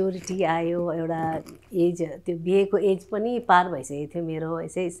मेच्योरिटी आयो, एउटा एज, त्यो बिहेको एज पनि पार भइसकेको थियो मेरो,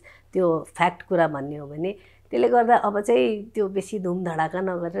 यसै त्यो फ्याक्ट कुरा भन्ने हो भने। त्यसले गर्दा अब चाहिँ त्यो बेसी धुमधडाका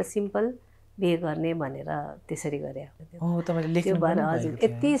नगरेर सिम्पल बिहे गर्ने भनेर त्यसरी गरे त्यो भएर हजुर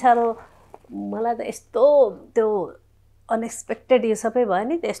यति साह्रो मलाई त यस्तो त्यो अनएक्सपेक्टेड यो सबै भयो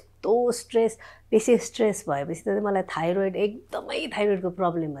नि यस्तो स्ट्रेस बेसी स्ट्रेस भएपछि त मलाई थाइरोइड एकदमै थाइरोइडको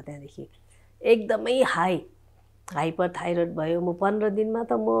प्रब्लम भयो त्यहाँदेखि एकदमै हाइपर थाइरोइड भयो म 15 दिनमा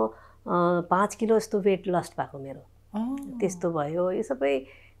त म 5 किलो जस्तो वेट लस्ट भएको मेरो त्यस्तो भयो यो सबै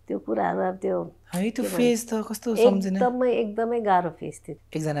त्यो कुराहरू अब त्यो फेज त कस्तो सम्झिने एकदमै गाह्रो फेज थियो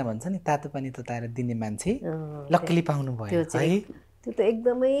एकजना भन्छ नि तातो पानी तताएर दिने मान्छे लक्कीली पाउनु भयो है त्यो त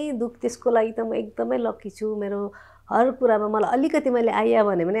एकदमै दुःख त्यसको लागि त म एकदमै लक्की छु मेरो हर कुरामा मलाई अलिकति मैले आइया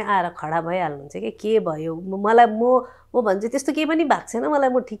भने पनि आएर खडा भइहाल्नुहुन्छ के भयो मलाई म भन्छु त्यस्तो केही पनि भएको छैन मलाई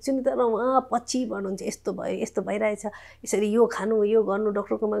म ठिक छु नि तर पछि भन्नुहुन्छ यस्तो भयो यस्तो भइरहेछ यसरी यो खानु यो गर्नु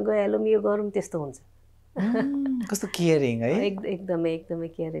डक्टरकोमा गइहालौँ यो गरौँ त्यस्तो हुन्छ कस्तो केयरिङ है एकदमै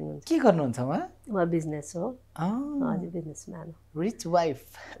केयरिङ हुन्छ के गर्नुहुन्छ उहाँ बिजनेस हो हजुर बिजनेसम्यान हो रिच वाइफ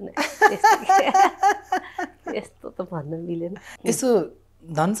यस्तो त भन्न मिलेन यसो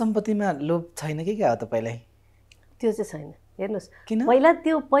धन सम्पत्तिमा लोभ छैन कि क्या हो तपाईँलाई त्यो चाहिँ छैन हेर्नुहोस्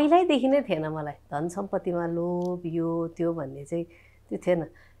पहिल्यैदेखि नै थिएन मलाई धन सम्पत्तिमा लोभ यो त्यो भन्ने चाहिँ त्यो थिएन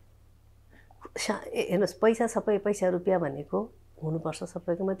हेर्नुहोस् पैसा रुपियाँ भनेको हुनुपर्छ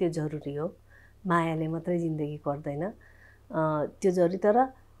सबैकोमा त्यो जरुरी हो मायाले मात्रै जिन्दगी कट्दैन त्यो जरुरी तर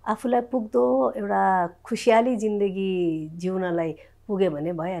आफूलाई पुग्दो एउटा खुसियाली जिन्दगी जिउनलाई पुग्यो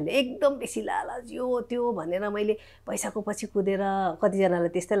भने भइहाल्यो एकदम बेसी लालच यो त्यो भनेर मैले पैसाको पछि कुदेर कतिजनालाई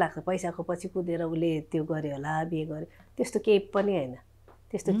त्यस्तै लाग्छ पैसाको पछि कुदेर उसले त्यो गर्यो होला बिहे गर्यो त्यस्तो केही पनि होइन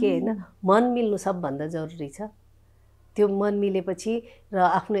त्यस्तो केही होइन मन मिल्नु सबभन्दा जरुरी छ त्यो मन मिलेपछि र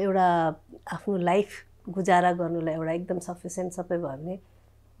आफ्नो लाइफ गुजारा गर्नुलाई एउटा एकदम सफिसियन्ट सबै भयो भने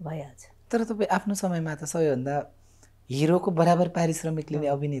भइहाल्छ तर तपाईँ आफ्नो समयमा त सबैभन्दा हिरोको बराबर पारिश्रमिक लिने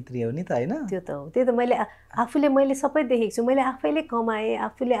अभिनेत्री हो नि त होइन त्यो त हो त्यही त मैले सबै देखेको छु मैले आफैले कमाएँ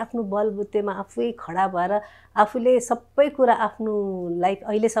आफूले आफ्नो बलबुतेमा आफै खडा भएर आफूले सबै कुरा आफ्नो लाइफ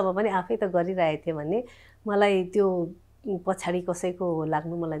अहिलेसम्म पनि आफै त गरिरहेको थिएँ भने मलाई त्यो पछाडि कसैको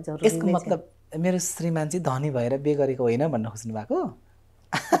लाग्नु मलाई जरुरी यसको मतलब मेरो श्रीमान चाहिँ धनी भएर बिहे गरेको होइन भन्न खोज्नु भएको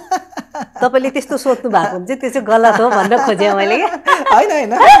तपाईँले त्यस्तो सोध्नु भएको हुन्छ त्यो चाहिँ गलत हो भन्न खोजेँ मैले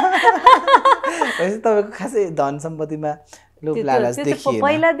होइन तपाईँको खासै धन सम्पत्तिमा लोभ लालच देखिएन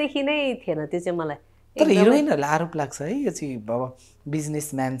पहिलादेखि नै थिएन त्यो चाहिँ मलाई तर हिरोइनहरूलाई आरोप लाग्छ है यो चाहिँ अब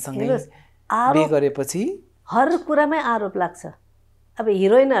बिजनेसम्यानसँगै बिहे गरेपछि हर कुरामै आरोप लाग्छ अब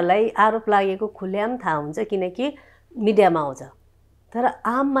हिरोइनहरूलाई आरोप लागेको खुल्याम थाहा हुन्छ किनकि मिडियामा आउँछ तर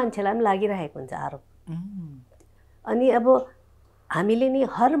आम मान्छेलाई पनि लागिरहेको हुन्छ आरोप अनि अब हामीले नि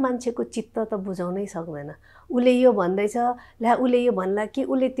हर मान्छेको चित्त त बुझाउनै सक्दैन उसले यो भन्दैछ ला उसले यो भन्ला कि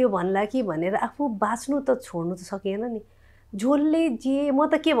उसले त्यो भन्ला कि भनेर आफू बाँच्नु त छोड्नु त सकिएन नि जसले जे म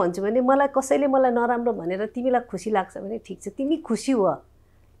त के भन्छु भने मलाई कसैले मलाई नराम्रो भनेर तिमीलाई खुसी लाग्छ भने ठिक छ तिमी खुसी हो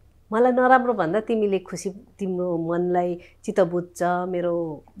मलाई नराम्रो भन्दा तिमीले खुसी तिम्रो मनलाई चित्त बुझ्छ मेरो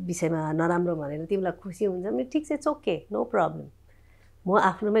विषयमा नराम्रो भनेर तिमीलाई खुसी हुन्छ भने ठिक छ इट्स ओके नो प्रब्लम म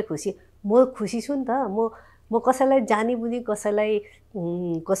आफ्नोमै खुसी म खुसी छु नि त म कसैलाई जानी बुझी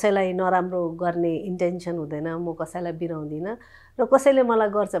कसैलाई नराम्रो गर्ने इन्टेन्सन हुँदैन म कसैलाई बिराउँदिनँ र कसैले मलाई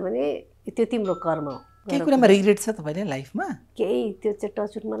गर्छ भने त्यो तिम्रो कर्म हो केही कुरामा रिग्रेट छ तपाईँले लाइफमा केही त्यो चाहिँ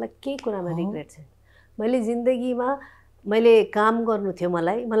टचवुड मलाई केही कुरामा रिग्रेट छैन मैले जिन्दगीमा मैले काम गर्नु थियो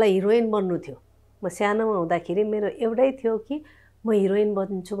मलाई हिरोइन बन्नु थियो म सानोमा हुँदाखेरि मेरो एउटै थियो कि म हिरोइन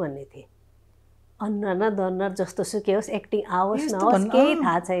बन्छु भन्ने थिएँ अनुहार न दनुहार जस्तो सुकै होस् एक्टिङ आओस् नहोस् केही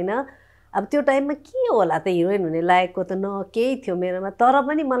थाहा छैन अब त्यो टाइममा के होला त हिरोइन हुने लायकको त न केही थियो मेरोमा तर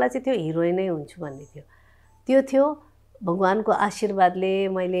पनि मलाई चाहिँ त्यो हिरोइनै हुन्छु भन्ने थियो त्यो थियो भगवानको आशीर्वादले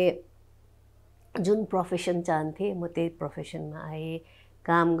मैले जुन प्रोफेसन चाहन्थेँ म त्यही प्रोफेसनमा आएँ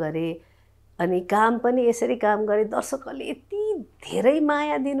काम गरेँ अनि काम पनि यसरी काम गरेँ दर्शकहरूले यति धेरै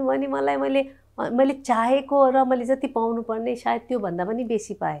माया दिनुभयो नि मलाई मैले चाहेको र मैले जति पाउनुपर्ने सायद त्योभन्दा पनि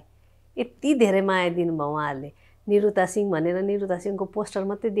बेसी पाएँ यति धेरै माया दिनुभयो उहाँहरूले निरुता सिंह भनेर निरुता सिंहको पोस्टर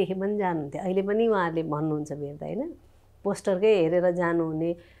मात्रै देखे पनि जानुहुन्थ्यो अहिले पनि उहाँहरूले भन्नुहुन्छ भेट्दा होइन पोस्टरकै हेरेर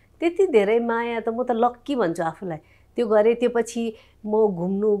जानुहुने त्यति धेरै माया त म त लक्की भन्छु आफूलाई त्यो गरेँ त्यो पछि म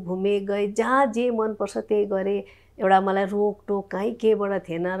घुमेँ गएँ जहाँ जे मनपर्छ त्यही गरेँ एउटा मलाई रोकटोक कहीँ केबाट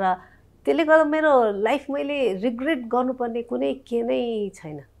थिएन र त्यसले गर्दा मेरो लाइफ मैले रिग्रेट गर्नुपर्ने कुनै के नै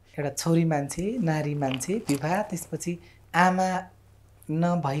छैन एउटा छोरी मान्छे नारी मान्छे विवाह त्यसपछि आमा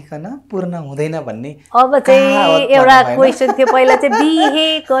नभइकन पूर्ण हुँदैन भन्ने अब चाहिँ एउटा क्वेसन थियो पहिला चाहिँ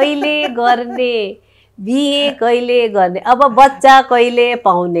बिहे कहिले गर्ने अब बच्चा कहिले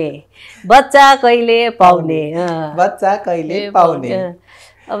पाउने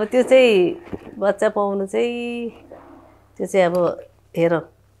अब त्यो चाहिँ बच्चा पाउनु चाहिँ त्यो चाहिँ अब हेरौँ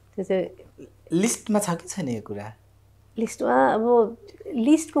त्यो चाहिँ लिस्टमा छ कि छैन यो कुरा लिस्टमा अब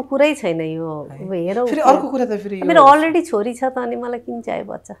लिस्टको कुरै छैन यो। अब हेरौँ फेरि अर्को कुरा त फेरि मेरो अलरेडी छोरी छ त अनि मलाई किन चाहियो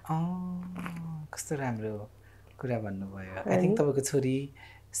बच्चा। कस्तो राम्रो कुरा भन्नुभयो। आई थिङ्क तपाईँको छोरी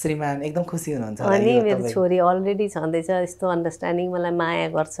श्रीमान एकदम खुसी हुनुहुन्छ होला। अनि मेरो छोरी अलरेडी छँदैछ, यस्तो अन्डरस्ट्यान्डिङ, मलाई माया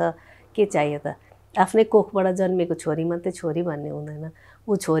गर्छ, के चाहियो त। आफ्नै कोखबाट जन्मेको छोरी मात्रै छोरी भन्ने हुँदैन।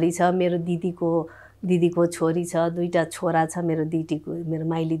 ऊ छोरी छ, मेरो दिदीको छोरी छ, 2टा छोरा छ मेरो मेरो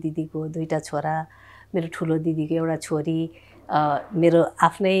माइली दिदीको 2टा छोरा, मेरो ठुलो दिदीको एउटा छोरी, मेरो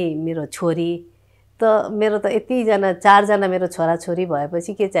आफ्नै मेरो छोरी, त मेरो त यतिजना 4जना मेरो छोराछोरी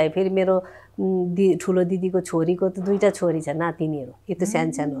भएपछि के चाहियो। फेरि मेरो ठुलो दिदीको छोरीको त 2टा छोरी छ, नातिनीहरू, यो त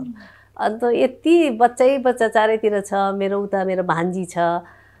सानसानोहरू। अन्त यति बच्चा चारैतिर छ। मेरो मेरो भान्जी छ,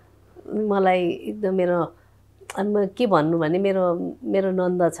 मलाई एकदम मेरो के भन्नु भने मेरो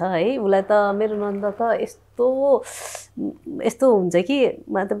नन्द छ है। उसलाई त मेरो नन्द त यस्तो हुन्छ कि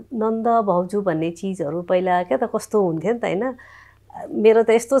मतलब नन्द भाउजू भन्ने चिजहरू पहिला क्या त कस्तो हुन्थ्यो नि त होइन। मेरो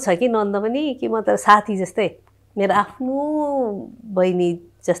त यस्तो छ कि नन्द पनि कि मतलब साथी जस्तै, मेरो आफ्नो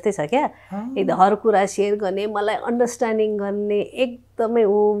बहिनी जस्तै छ क्या। एकदम हर कुरा सेयर गर्ने, मलाई अन्डरस्ट्यान्डिङ गर्ने एकदमै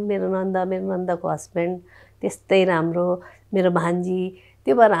ऊ मेरो नन्दको हस्बेन्ड त्यस्तै राम्रो। मेरो भान्जी,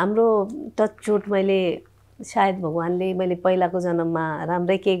 त्यो भएर हाम्रो टचवुड मैले सायद भगवान्ले मैले पहिलाको जन्ममा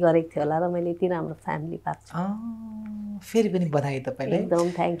राम्रै केही गरेको थियो होला र मैले यति राम्रो फ्यामिली पाएको छु। फेरि पनि बधाई तपाईँलाई।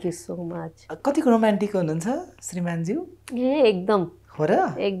 एकदम थ्याङ्क यू सो मच। कतिको रोमान्टिक हुनुहुन्छ श्रीमानज्यू? एकदम हो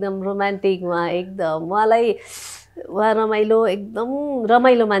र? एकदम रोमान्टिक उहाँ, एकदम उहाँलाई उहाँ एकदम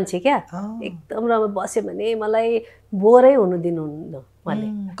रमाइलो मान्छे क्या। एकदम बस्यो भने मलाई बोरै हुनु दिनुहुन्न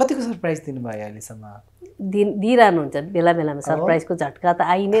उहाँले। कतिको सरप्राइज दिनुभयो अहिलेसम्म? दिइरहनुहुन्छ बेला बेलामा, सरप्राइजको झट्का त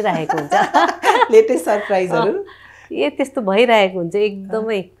आइ नै रहेको हुन्छ। लेटेस्ट सरप्राइजहरू त्यस्तो भइरहेको हुन्छ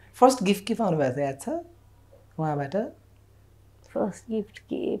एकदमै। फर्स्ट गिफ्ट के पाउनु भएको छ, याद छ उहाँबाट? फर्स्ट गिफ्ट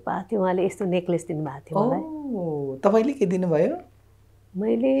के पाएको थियो, उहाँले यस्तो नेक्लेस दिनुभएको थियो मलाई। तपाईँले के दिनुभयो?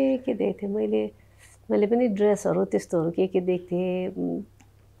 मैले के दिएको थिएँ, मैले पनि ड्रेसहरू त्यस्तोहरू के दिएको थिएँ।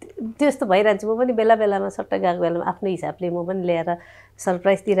 त्यस्तो भइरहन्छ। म पनि बेला बेलामा सट्टा गएको बेलामा आफ्नो हिसाबले म पनि ल्याएर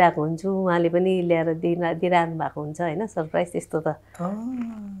सरप्राइज दिइरहेको हुन्छु, उहाँले पनि ल्याएर दिइरहनु भएको हुन्छ होइन सरप्राइज। त्यस्तो त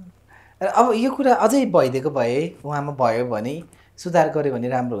अब यो कुरा अझै भइदिएको भए उहाँमा भयो भने सुधार गर्यो भने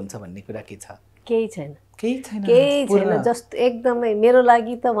राम्रो हुन्छ भन्ने कुरा के छ? केही छैन, केही छैन। जस्ट एकदमै मेरो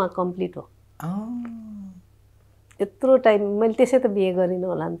लागि त उहाँ कम्प्लिट हो। यत्रो टाइम मैले त्यसै त बिहे गरिनँ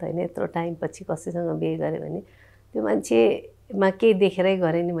होला नि त होइन। यत्रो टाइम पछि कसैसँग बिहे गरेँ भने त्यो मान्छेमा केही देखेरै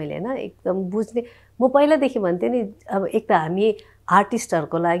गरेँ नि मैले होइन। एकदम बुझ्ने, म पहिलादेखि भन्थेँ नि, अब एक त हामी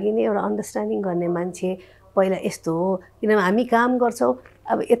आर्टिस्टहरूको लागि नै एउटा अन्डरस्ट्यान्डिङ गर्ने मान्छे पहिला यस्तो हो। किनभने हामी काम गर्छौँ,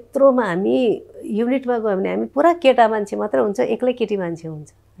 अब यत्रोमा हामी युनिटमा गयो भने हामी पुरा केटा मान्छे मात्रै हुन्छ, एक्लै केटी मान्छे हुन्छ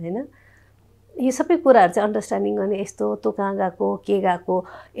होइन। यो सबै कुराहरू चाहिँ अन्डरस्ट्यान्डिङ गर्ने, यस्तो तँ कहाँ गएको, के गएको,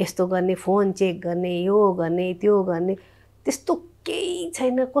 यस्तो गर्ने, फोन चेक गर्ने, यो गर्ने, त्यो गर्ने, त्यस्तो केही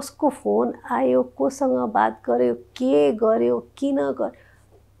छैन। कसको फोन आयो, कोसँग बात गर्यो, के गर्यो, किन गर्यो,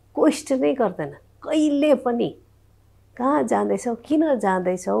 क्वेसनै गर्दैन कहिले पनि। कहाँ जाँदैछौ, किन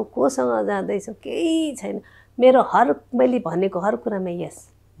जाँदैछौ, कोसँग जाँदैछौ, केही छैन। मेरो मैले भनेको हर कुरामा यस,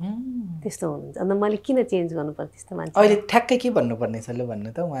 त्यस्तो हुनुहुन्छ। अन्त मैले किन चेन्ज गर्नुपर्छ त्यस्तो मान्छे? अहिले ठ्याक्कै के भन्नुपर्ने छ ल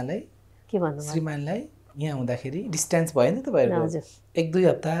भन्नु त उहाँलाई, के भन्नु श्रीमानलाई? यहाँ हुँदाखेरि डिस्टेन्स भयो नि तपाईँहरूको, 1-2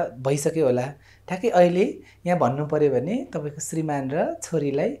 हप्ता भइसक्यो होला। ठ्याक्कै अहिले यहाँ भन्नु पऱ्यो भने तपाईँको श्रीमान र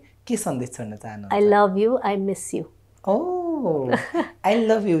छोरीलाई के सन्देश छोड्न चाहनुहुन्छ? I love you, I miss you. I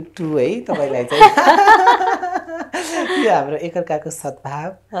love you to है तपाईँलाई चाहिँ। यो हाम्रो एकअर्काको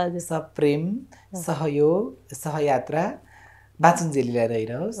सद्भाव, सप्रेम, सहयोग, सहयात्रा बाँचुन्जेलीलाई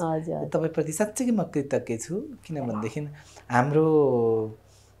रहिरहोस्। तपाईँप्रति साँच्चै म कृतज्ञ छु, किनभनेदेखि हाम्रो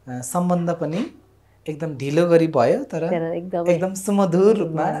सम्बन्ध पनि एकदम ढिलो गरी भयो तर एकदम सुमधुर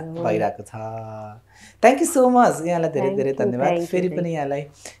रूपमा भइरहेको छ। थ्याङ्क यू सो मच, यहाँलाई धेरै धेरै धन्यवाद। फेरि पनि यहाँलाई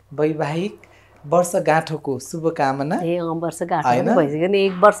वैवाहिक वर्षगाँठोको शुभकामना। वर्षगाँठो भइसक्यो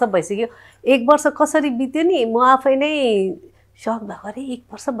नि, 1 वर्ष भइसक्यो। 1 वर्ष कसरी बित्यो नि, म आफै नै सक भएको, अरे 1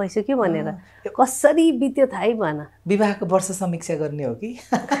 वर्ष भइसक्यो भनेर कसरी बित्यो थाहै भएन। विवाहको वर्ष समीक्षा गर्ने हो कि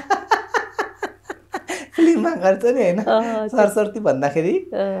फिल्ममा गर्छ नि होइन, सरस्वती भन्दाखेरि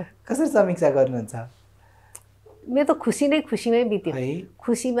कसरी समीक्षा गर्नुहुन्छ? मेरो त खुसीमै बित्यो।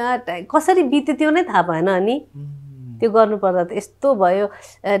 खुसीमा कसरी बित्यो त्यो नै थाहा भएन। अनि त्यो गर्नुपर्दा त यस्तो भयो।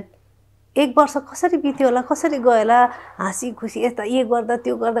 1 वर्ष कसरी बित्यो होला, कसरी गयो होला, हाँसी खुसी, यता यो गर्दा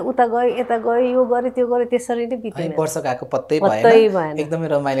त्यो गर्दा, उता गयो यता गयो, यो गऱ्यो त्यो गऱ्यो, त्यसरी नै बित्यो। वर्ष गएको पत्तै भएन, एकदमै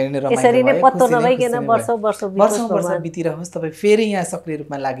रमाइलो यसरी नै पत्तो नभइकन वर्ष बितिरहोस्। तपाईँ फेरि यहाँ सक्रिय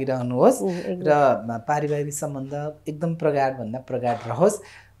रूपमा लागिरहनुहोस् र पारिवारिक सम्बन्ध एकदम प्रगाढभन्दा प्रगाढ रहोस्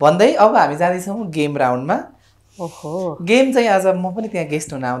भन्दै अब हामी जाँदैछौँ गेम राउन्डमा। ओहो गेम चाहिँ आज म पनि त्यहाँ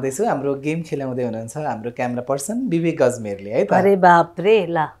गेस्ट हुन आउँदैछु हाम्रो गेम खेलाउँदै हुनुहुन्छ हाम्रो क्यामेरा पर्सन विवेक गजमेरले है त अरे बाप रे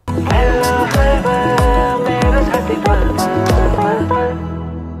ल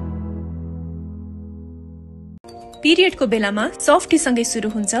पिरियडको बेलामा सफ्टीसँगै सुरु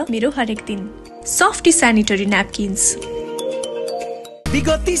हुन्छ मेरो हरेक दिन सफ्टी स्यानिटरी न्यापकिन्स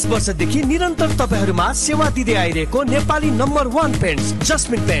विगत 30 वर्षदेखि निरन्तर तपाईहरुमा सेवा दिँदै आइरहेको नेपाली नम्बर 1 पेन्ट्स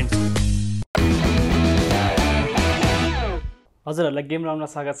जस्मिन पेन्ट हजुरहरूलाई गेम राउन्डमा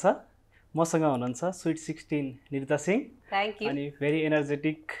स्वागत छ मसँग हुनुहुन्छ sweet 16 Niruta Singh thank you अनि भेरी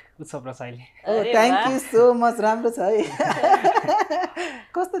एनर्जेटिक उत्सव Rasaili thank you so much राम्रो छ है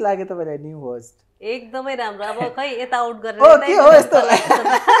कस्तो लाग्यो तपाईलाई न्यू होस्ट एकदमै राम्रो अब खै यता आउट गरेर ओ के हो यस्तो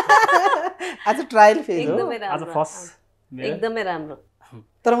आज ट्रायल फेज हो एकदमै आज राम्रो फर्स्ट एकदमै राम्रो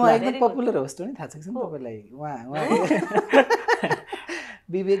तर म एकदम पपुलर होस्ट हो नि थाहा छ कि तपाईलाई उहाँ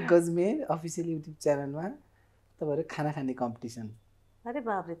विवेक गजमेर अफिसियल युट्युब च्यानलमा तपाईहरु खाना खाने कम्पिटिसन अरे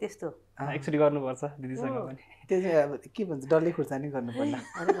बाप रे त्यस्तो एक्चुअली गर्नुपर्छ दिदीसँग पनि त्यो चाहिँ अब के भन्छ डल्ले खुर्सानी गर्नु पर्ला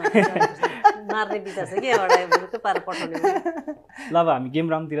अरे बाप रे मार्ने बिचा छ के एउटा मुरुकै पार पठाउने ल अब हामी गेम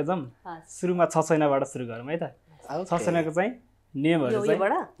राउन्डतिर जाऊँ सुरुमा 6 छैनाबाट सुरु गरौँ है त 6 छैनाको चाहिँ नियमहरु चाहिँ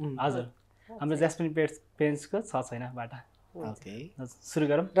हजुर हाम्रो जस्मिन पेन्ट्सको 6 छैनाबाट ओके सुरु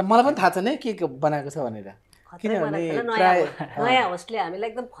गरौँ र मलाई पनि थाहा छैन है के बनाएको छ भनेर किनभने नयाँ होस्टले हामीलाई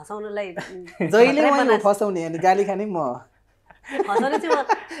एकदम फसाउनलाई जहिले मैले फसाउने अनि गाली खाने म फसाउने चाहिँ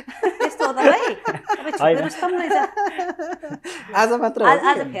त्यस्तो हो त भाइ तपाईँ रुस्तम रहेछ आज मात्र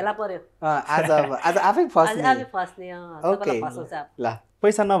आज फेला पर्यो आज आफै फस्ने आज फस्ने ओके फसाउँछ ल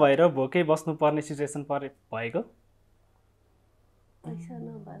पैसा नभएर भोकै बस्नु पर्ने सिचुएसन भएको पैसा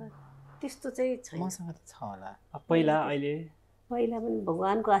नभएर त्यस्तो चाहिँ छैन मसँग त छ होला पहिला अहिले पहिला पनि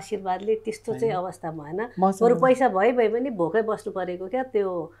भगवानको आशीर्वादले त्यस्तो चाहिँ अवस्था भएन बरु पैसा भए पनि भोकै बस्नु परेको क्या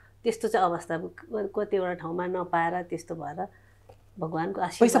त्यस्तो चाहिँ अवस्था कतिवटा ठाउँमा नपाएर त्यस्तो भएर भगवानको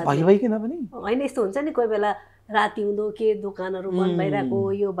आशीर्वाद पैसा भइकिन पनि होइन यस्तो हुन्छ नि कोही बेला राति हुँदो के दोकानहरू बन्द भइरहेको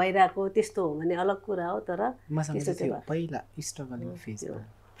यो भइरहेको त्यस्तो हो भने अलग कुरा हो तर पहिला स्ट्रगल फेज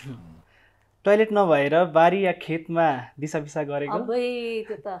टोयलेट नभएर बारी या खेतमा दिसा गरेको अबै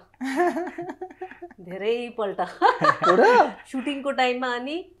त्यो त धेरैपल्ट सुटिङको टाइममा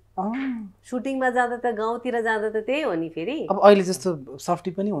अनि सुटिङमा जाँदा त गाउँतिर जाँदा त त्यही हो नि फेरि अब अहिले जस्तो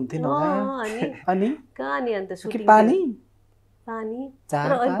सफ्टी पनि हुन्थेन अनि कहाँ नि अन्त सुटिङ पानी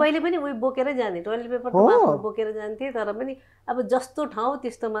तर पहिले पनि उयो बोकेरै जाने टोयलेट पेपर त बोकेर जान्थे तर पनि अब जस्तो ठाउँ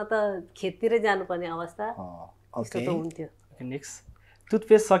त्यस्तोमा त खेततिरै जानुपर्ने अवस्था त्यस्तो त हुन्थ्यो नेक्स्ट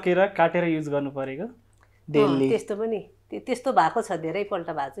टुथपेस्ट सकेर काटेर युज गर्नु परेको डेली त्यस्तो पनि त्यस्तो भएको छ धेरैपल्ट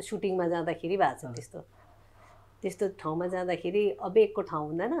भएको छ सुटिङमा जाँदाखेरि भएको छ त्यस्तो ठाउँमा जाँदाखेरि अबेगको ठाउँ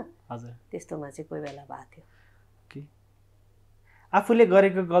हुँदैन हजुर त्यस्तोमा चाहिँ कोही बेला भएको थियो आफूले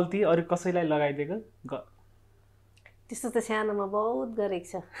गरेको गल्ती अरू कसैलाई लगाइदिएको त्यस्तो त सानोमा बहुत गरेको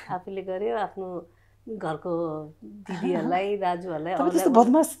छ आफूले गर्यो आफ्नो घरको दिदीहरूलाई दाजुहरूलाई त्यस्तो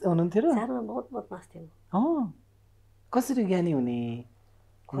बदमास हुनुहुन्थ्यो र सानोमा बहुत बदमास थियो कसरी ज्ञानी हुने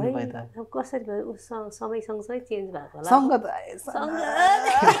कसरी भयो समय सँगसँगै चेन्ज भएको होला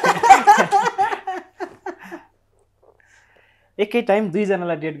एकै टाइम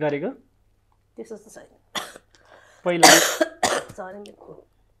दुईजनालाई डेट गरेको त्यस्तो त छैन पहिला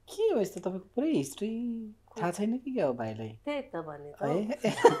के हो यस्तो तपाईँको पुरै हिस्ट्री थाहा छैन कि क्या हो भाइलाई त्यही त भने त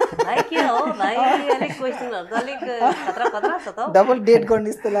भाइ के हो भाइ अलिक क्वेसनहरू अलिक खतरा खतरा छ त डबल डेट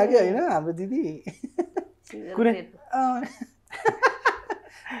गर्ने जस्तो लाग्यो होइन हाम्रो दिदी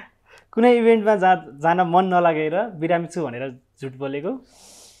कुनै इभेन्टमा जान मन नलागेर बिरामी छु भनेर झुट बोलेको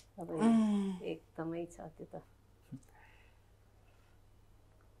एकदमै छ त्यो त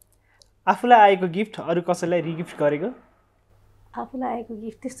आफूलाई आएको गिफ्ट अरू कसैलाई रिगिफ्ट गरेको आफूलाई आएको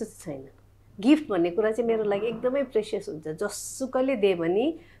गिफ्ट त्यस्तो चाहिँ छैन गिफ्ट भन्ने कुरा चाहिँ मेरो लागि एकदमै प्रेसियस हुन्छ जसुकैले दिए भने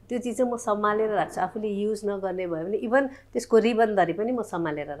त्यो चिज चाहिँ म सम्हालेर राख्छु आफूले युज नगर्ने भयो भने इभन त्यसको रिबनधरि पनि म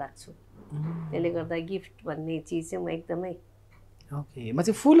सम्हालेर राख्छु त्यसले गर्दा गिफ्ट भन्ने चिज चाहिँ म एकदमै ओके म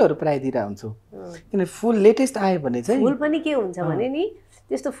चाहिँ फुलहरू प्राय दिइरहेको हुन्छु किनभने फुल लेटेस्ट आयो भने चाहिँ फुल पनि के हुन्छ भने नि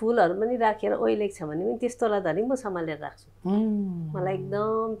त्यस्तो फुलहरू पनि राखेर ओइलेको छ भने पनि त्यस्तोलाई धरि म सम्हालेर राख्छु मलाई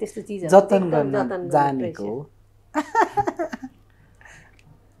एकदम त्यस्तो चिजहरू जतन गर्न जानेको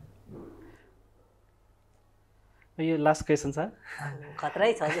यो लास्ट क्वेसन छ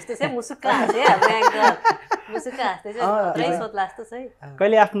खतरै छ जस्तो चाहिँ मुसुक्क हाँस्यो हाम्रो एङ्कर मुसुक्क हाँस्दै चाहिँ खतरै सोध्ला जस्तो छ है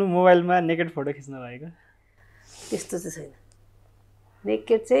कहिले आफ्नो मोबाइलमा नेकेड फोटो खिच्नु भएको त्यस्तो चाहिँ छैन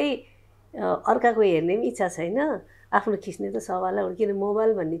नेकेड चाहिँ अर्काको हेर्ने पनि इच्छा छैन आफ्नो खिच्ने त सवालै हो किन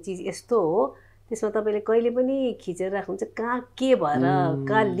मोबाइल भन्ने चिज यस्तो हो त्यसमा तपाईँले कहिले पनि खिचेर राख्नुहुन्छ कहाँ के भएर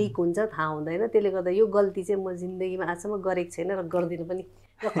कहाँ लिक हुन्छ थाहा हुँदैन त्यसले गर्दा यो गल्ती चाहिँ म जिन्दगीमा आजसम्म गरेको छैन र गर्दिनँ पनि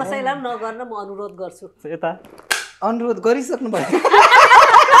र कसैलाई पनि नगर्न म अनुरोध गर्छु। यता अनुरोध गरिसक्नु भयो।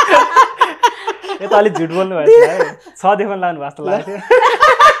 यता अलिक झुट बोल्नु भएको थियो है, 6 देखि लानु भएको जस्तो लाग्थ्यो।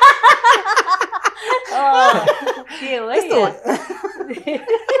 के हो है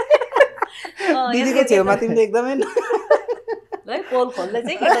दिदीको छेउमा तिमीले एकदमै है पोल खोल्दै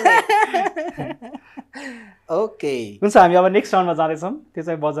चाहिँ केटाले। ओके हुन्छ, हामी अब नेक्स्ट राउन्डमा जाँदैछौँ, त्यो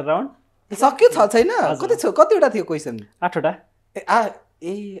चाहिँ बजर राउन्ड। सक्यो छ छैन? कतिवटा थियो क्वेसन? 8 वटा।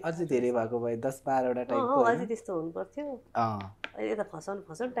 ए अझै धेरै भएको भए 10-12 वटा टाइपको। अझै त्यस्तो हुनु पर्थ्यो। यता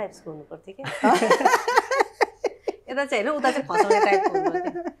फसाउन टाइप्सको हुनु पर्थ्यो क्या। यता चाहिँ होइन, उता चाहिँ फसाउने टाइपको हुनु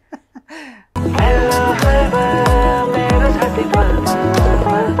पर्थ्यो।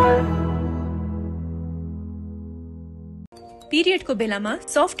 पिरियडको बेलामा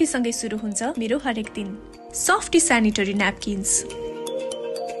सफ्टीसँगै सुरु हुन्छ मेरो हरेक दिन। Softie sanitary न्यापकिन्स।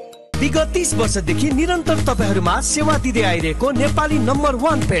 विगत 30 वर्षदेखि निरन्तर तपाईहरूमा सेवा दिँदै आइरहेको नेपाली नम्बर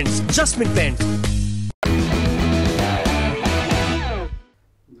 1 पेन्ट्स जस्मिन पेन्ट।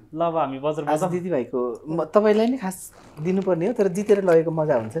 ल अब हामी बजर बजाउँ। दिदीभाइको तपाईँलाई नै खास दिनुपर्ने हो, तर जितेर लगेको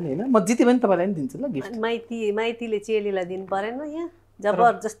मजा हुन्छ नि होइन? म जिते पनि तपाईँलाई नि दिन्छु ल गिफ्ट। माइतीले चेलीलाई दिनु परेन यहाँ,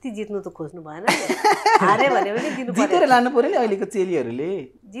 जबरजस्ती जित्नु त खोज्नु भएन। हारे भने पनि दिनु पर्यो। जितेर लानु पर्यो नि अहिलेको चेलीहरूले।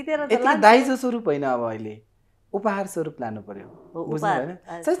 जितेर त यति दाइजो स्वरूप होइन, अब अहिले उपहार स्वरूप लानु पर्यो। बुझ्नु भएन?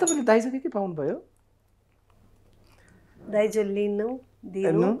 सायद तपाईँले दाइजो के पाउनु भयो? दाइजो लिनु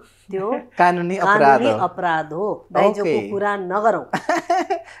दिनु त्यो कानुनी अपराध हो। दाइजोको कुरा नगरौँ।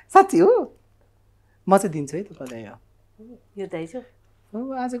 साँच्ची हो? म चाहिँ दिन्छु है तपाईँलाई। यो दाइजो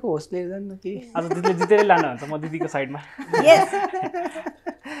आजको होस्टले जान्नु कि आज दिदीले जितेरै लानु हुन्छ, म दिदीको साइडमा।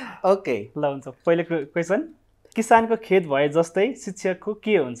 ओके ल हुन्छ। पहिलो क्वेसन, किसानको खेत भए जस्तै शिक्षकको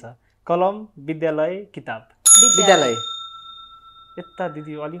के हुन्छ? कलम, विद्यालय, किताब? विद्यालय। यता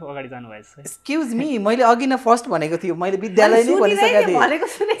दिदी अलिक अगाडि जानु भएछ। एक्सक्युज मी, मैले अघि नै फर्स्ट भनेको थियो, मैले विद्यालय नै भनिसकेको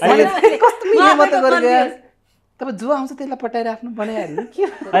थिएँ। तपाईँ जो आउँछ त्यसलाई पटाएर आफ्नो बनाइहाल्नु के?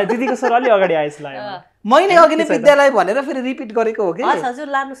 दिदीको स्वर अलि अगाडि आएछ लाग्यो। मैले अघि नै विद्यालय भनेर फेरि रिपिट गरेको हो कि? हजुर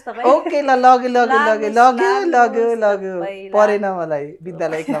लानुस् तपाईँ। ओके ल लग्यो परेन मलाई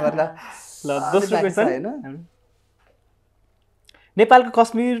विद्यालय 1 नम्बर। ल दोस्रो क्वेसन, नेपालको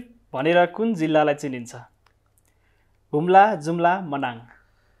कश्मीर भनेर कुन जिल्लालाई चिनिन्छ? हुम्ला, जुम्ला, मनाङ?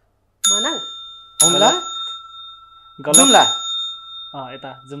 मनाङ। हुम्ला, जुम्ला।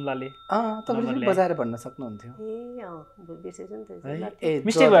 यता जुम्लाले। तपाईँले बजाएर भन्न सक्नुहुन्थ्यो।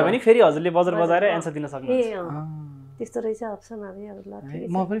 मिस्टेक भयो भने फेरि हजुरले बजार बजाएर एन्सर दिन सक्नुहुन्छ। त्यस्तो रहेछ अप्सनहरु।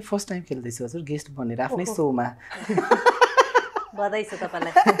 म पनि फर्स्ट टाइम खेल्दैछु हजुर, गेस्ट बनेर आफ्नै सोमा। बधाई छ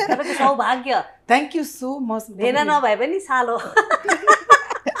तपाईलाई, तपाईको सौभाग्य। Thank you so much. भेना नभए पनि सालो।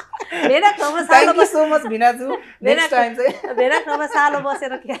 भेना खमा सालो। Thank you so much भिनाजु। Next time चाहिँ भेना खमा सालो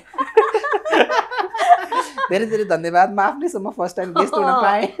बसेर के। धेरै धेरै धन्यवाद। म आफ्नै सोमा फर्स्ट टाइम गेस्ट हुन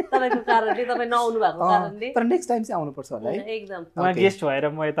पाएँ। तपाईको कारणले, तपाई नआउनु भएको कारणले। तर नेक्स्ट टाइम चाहिँ आउनु पर्छ होला है। एकदम। म गेस्ट भएर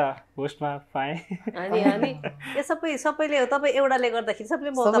म यता होस्टमा पाएँ। अनि यो सबैले हो, तपाई एउटाले गर्दाखेरि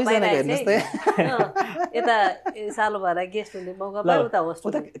सबैले मौका पाइरहेको छ। यता सालो भएर गेस्ट हुने मौका पायो, उता होस्ट।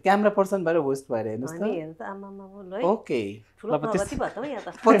 उता क्यामेरा पर्सन भएर होस्ट भएर हेर्नुस् त। अनि हेर्नु त आमामा ल है। ओके। ठुलो प्रगति भयो त यहाँ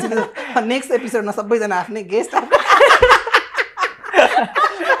त। नेक्स्ट एपिसोडमा सबैजना आफ्नै गेस्ट आफ्नै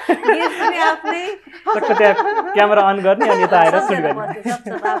त्यहाँ क्यामेरा अन गर्ने अनि यता आएर सुट गर्ने।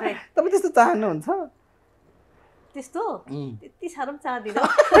 तपाईँ त्यस्तो चाहनुहुन्छ? त्यस्तो त्यति साह्रो पनि चाहदिनँ।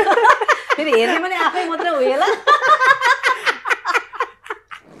 फेरि हेर्ने पनि आफै मात्रै हो होला।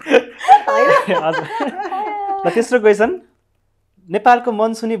 हजुर। ल तेस्रो क्वेसन, नेपालको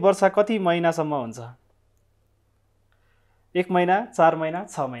मनसुनी वर्षा कति महिनासम्म हुन्छ? 1 महिना, 4 महिना,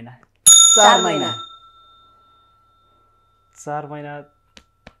 6 महिना? 4 महिना। 4 महिना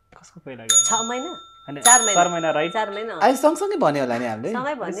कसको पहिला गयो? 6 महिना? 4 महिना राइट। 4 महिना। अहिले सँगसँगै भन्यो होला नि हामीले।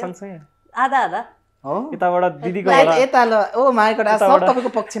 सँगै भन्यो। सँगसँगै। आधा आधा। हो। यताबाट दिदीको होला। यता ल ओ माय गॉड, सब तपाईको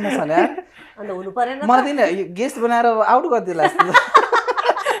पक्षमा छ नि यार। अन्त हुनु परेन त। मलाई दिन गेस्ट बनाएर आउट गरिदिला जस्तो।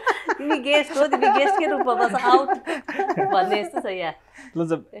 तिमी गेस्ट हो, तिमी गेस्टकै रूपमा बस आउट भन्ने यस्तो छ यहाँ। ल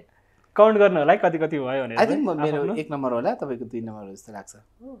काउन्ट गर्नु होला है कति कति भयो भनेर। आई थिंक मेरो 1 नम्बर होला, तपाईको 2 नम्बर हो जस्तो लाग्छ।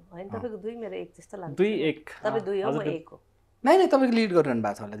 हैन तपाईको 2 मेरो 1 जस्तो लाग्छ। 2 1। तपाई 2 हो, म 1 हो। नाइ तपाईको लिड गरिरहनु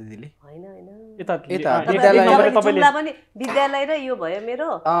भएको छ होला दिदीले। हैन यता विद्यालय तपाईले पनि विद्यालय र यो भयो मेरो।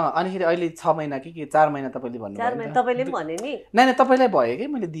 अनि फेरि अहिले 6 महिना कि 4 महिना तपाईले भन्नु भयो। 4 महिना तपाईले पनि भने नि। नाइ तपाईलाई भयो के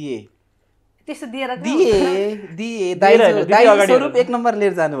मैले दिए। त्यस्तो दिएर दिए दाइजो स्वरूप 1 नम्बर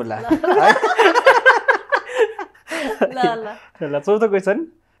लिएर जानु होला।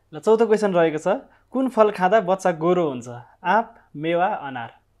 ल चौथो क्वेसन रहेको छ, कुन फल खाँदा बच्चा गोरो हुन्छ? आँप, मेवा, अनार?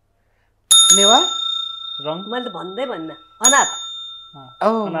 मेवा। रङ मैले त भन्दै भन्न अनार।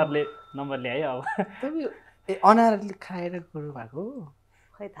 अनारले नम्बर ल्यायो अब। तपाईँ अनारले खाएर गोरो भएको?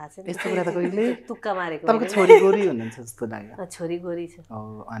 खै थाहा छैन यस्तो कुरा त कहिले तुक्का मारेको तपाईँको छोरी गोरी हुनुहुन्छ जस्तो लाग्यो छोरी गोरी छ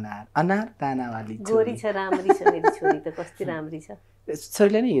अनार अनार दानावाली गोरी छ राम्री छ मेरो छोरी त कति राम्री छ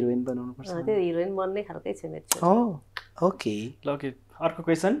छोरीलाई नै हिरोइन बनाउनु पर्छ त्यो हिरोइन बन्ने खालकै छ मेरो छोरी ओके ल ओके अर्को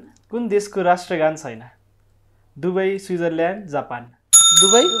क्वेसन कुन देशको राष्ट्रगान छैन दुबई स्विजरल्यान्ड जापान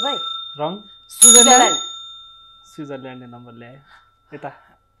दुबई रङ स्विजरल्यान्डले नम्बर ल्यायो यता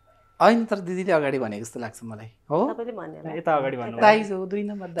होइन तर दिदीले अगाडि भनेको जस्तो लाग्छ मलाई हो तपाईँले भन्नु यता अगाडि भन्नु दाइजो 2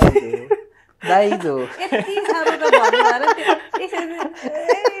 नम्बर दाइजो यति साह्रो त भन्नु भएन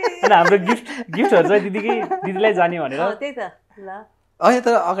हैन हाम्रो गिफ्टहरु चाहिँ दिदीलाई जाने भनेर त्यही त ल अहिले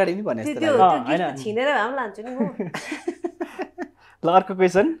तर अगाडि नि भने जस्तो लाग्यो हैन छिनेर भए पनि लान्छु नि म ल अर्को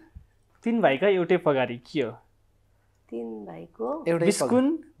क्वेसन तीन भाइका एउटै पगारी के हो तीन भाइको एउटै बिस्कुन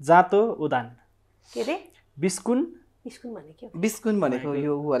जातो उदान के रे बिस्कुन भने के हो बिस्कुन भनेको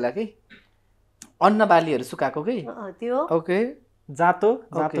यो उ होला के अन्न बालीहरु सुकाएको के त्यो ओके जातो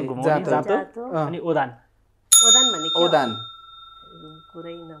घुमाउने जातो अनि ओदान भने के ओदान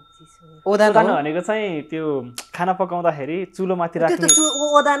कुरै नबुझिसु ओदान भनेको चाहिँ त्यो खाना पकाउँदाखेरि चुलो माथि राख्ने त्यो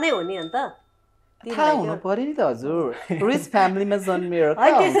ओदानै हो नि अन्त थाहा हुनु पर्यो नि त हजुर रिच फ्यामिलीमा जन्मिएर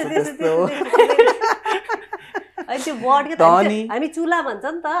त्यो वर्ड के त हामी चुला भन्छ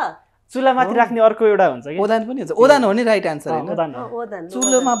नि त चुला माथि राख्ने अर्को एउटा हुन्छ कि ओदान पनि हुन्छ ओदान हो नि राइट आन्सर हैन ओदान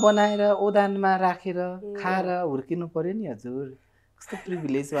चुलोमा बनाएर ओदानमा राखेर खाएर हुर्किनु पर्यो नि हजुर कस्तो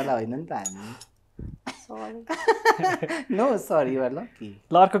प्रिभिलेज वाला होइन नि त हामी नो सरी वाला के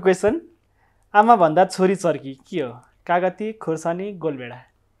ल अर्को क्वेसन आमा भन्दा छोरी चर्की के हो कागती खोर्सानी गोलबेडा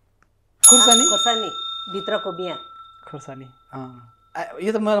खोर्सानी भित्रको बिया खोर्सानी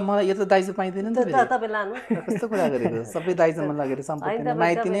यो त मलाई यो त दाइजो पाइदैन नि त तपाईँ लानु कस्तो कुरा गरेको सबै दाइजोमा लगेर सम्पत्ति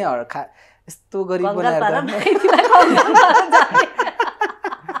माइती नै यस्तो गरिब बनाएर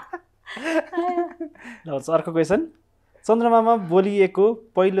ल अर्को क्वेसन चन्द्रमामा बोलिएको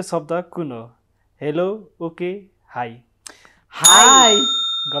पहिलो शब्द कुन हो हेलो ओके हाई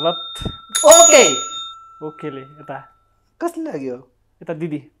गलत ओकेले यता कसले लाग्यो यता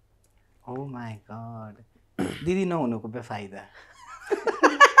दिदी ओ माय गॉड दिदी नहुनुको बेफाइदा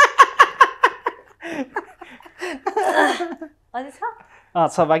अझै छ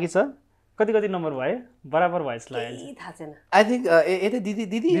छ बाँकी छ कति नम्बर भयो बराबर भयो जस्तो लाग्यो थाहा छैन आई थिंक यता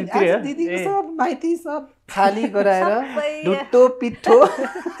दिदी सब माइती सब खाली गराएर ढुट्टो पिठो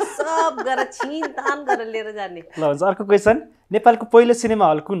सब गरेर छिन तान गरेर लिएर जाने ल हुन्छ अर्को क्वेसन नेपालको पहिलो सिनेमा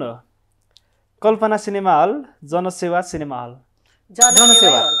हल कुन हो कल्पना सिनेमा हल जनसेवा सिनेमा हल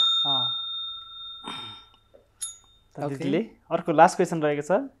जनसेवा दिदीले अर्को लास्ट क्वेसन रहेको छ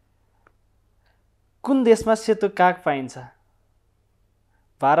कुन देशमा सेतो काग पाइन्छ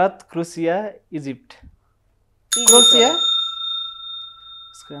भारत क्रोसिया इजिप्ट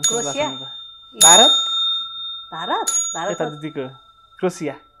भारत दिदीको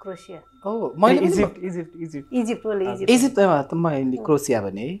क्रोसिया ओ मैले इजिप्ट त मैले क्रोसिया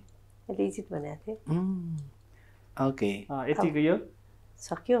भने मैले इजिप्ट भनेको थिएँ ओके यतिको यो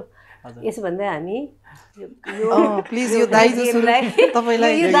सक्यो यसो भन्दै हामी प्लिज यो दाइजो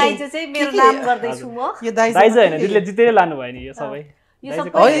तपाईलाई यो दाइजो चाहिँ मेरो नाम गर्दैछु म यो दाइजो हैन दिदीले जितेर लानु भयो नि यो सबै यो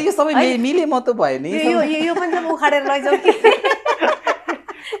सबै मिले म त भयो नि यो पनि सब उखाडेर लैजाऊ कि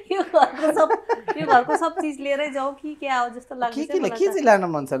यो घरको सब चीज लिएरै जाऊ कि के आऊ जस्तो लाग्छ के चाहिँ लान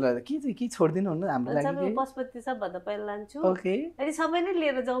मन छ ल के छोड्दिनु हुनु हाम्रो लागि पशुपति सबभन्दा पहिला लान्छु ओके अनि सबै नै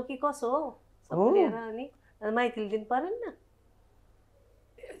लिएर जाऊ कि कसो हो सबै लिएर अनि माइतीले दिनु परेन न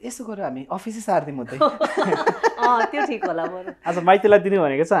यसो गरेर हामी अफिसै सार्दिउँ त त्यो ठिक होला बरु आज माइतीलाई दिनु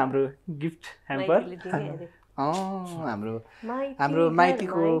भनेको छ हाम्रो गिफ्ट ह्याम्पर हाम्रो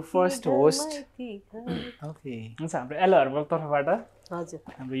माइतीको फर्स्ट होस्ट ओके हुन्छ हाम्रो एलो हर्बल तर्फबाट हजुर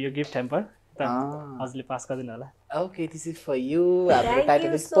हाम्रो यो गिफ्ट ह्याम्पर हजुरले पास गरिदिनु होला okay this is for you हाम्रो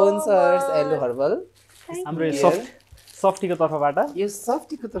टाइटल स्पोन्सर्स एलो हर्बल हाम्रो यो सफ्टीको तर्फबाट यो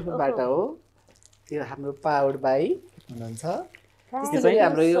सफ्टीको तर्फबाट हो त्यो हाम्रो पावर्ड बाई हुनुहुन्छ त्यसैले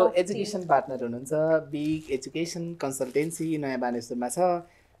हाम्रो यो एजुकेसन पार्टनर हुनुहुन्छ बिग एजुकेसन कन्सल्टेन्सी नयाँ बानेश्वरमा छ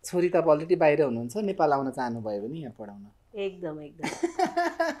छोरी त अलरेडी बाहिर हुनुहुन्छ नेपाल आउन चाहनुभयो भने यहाँ पढाउन एकदम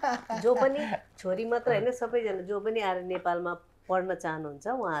जो पनि छोरी मात्र हैन सबैजना जो पनि आएर नेपालमा पढ्न चाहनुहुन्छ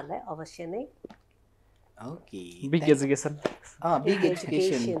उहाँहरूलाई अवश्य नै ओके बिग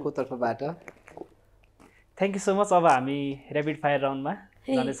एजुकेसनको तर्फबाट थ्याङ्क यू सो मच अब हामी ऱ्यापिड फायर राउन्डमा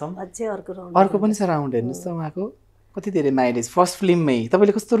जाँदैछौँ अझै अर्को पनि छ राउन्ड हेर्नुहोस् त उहाँको कति धेरै माइलेज फर्स्ट फिल्ममै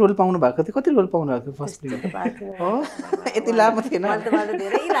तपाईँले कस्तो रोल पाउनु भएको थियो कति रोल पाउनु भएको फर्स्ट फिल्म हो यति लामो थिएन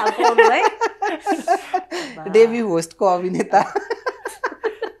डेब्यू होस्टको अभिनेता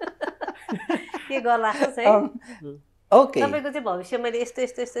के गर्ला छ ओके तपाईको चाहिँ भविष्य मैले यस्तो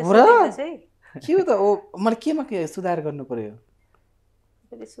के हो त ओ मलाई केमा के सुधार गर्नु पर्यो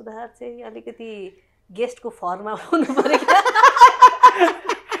फेरि सुधार चाहिँ अलिकति गेस्टको फरमा हुनु पर्यो क्या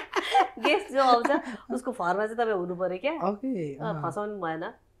गेस्ट जो आउँछ उसको फरमा चाहिँ तपाईँ हुनु पर्यो क्या फसाउनु भएन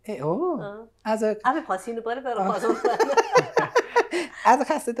ए हो आज आफै फसिनु पर्यो तर फसाउनु भएन आज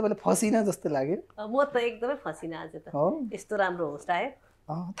खास चाहिँ तपाईँलाई फसिन जस्तो लाग्यो म त एकदमै फसिनँ आज त यस्तो राम्रो होस्ट आयो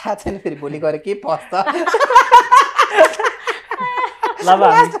थाहा छैन फेरि भोलि गएर के फस्छ ल अब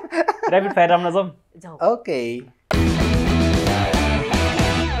हामी ऱ्यापिड फायर राउन्डमा जाउँ okay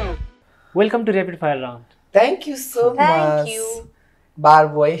welcome to rapid fire round thank you so much bar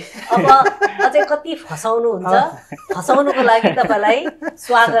boy अब अझै कति फसाउनुहुन्छ फसाउनुको लागि तपाईँलाई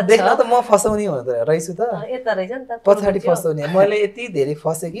स्वागत छ देख्न त म फसाउने हुँदो रहेछु त यता रहेछ नि त पछाडि फसाउने मैले यति धेरै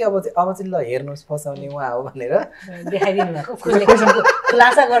फसेँ कि अब चाहिँ ल हेर्नुहोस् फसाउने उहाँ हो भनेर देखाइदिनु भएको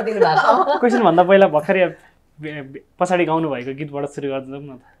खुलासा गरिदिनु भएको क्वेसन भन्दा पहिला भर्खरै पछाडि गाउनु भएको गीतबाट सुरु गरिदिउँ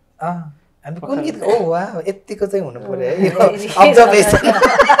न त हामी कुन गीत ओ वाह यतिको चाहिँ हुनु पर्यो है अब्जर्भेसन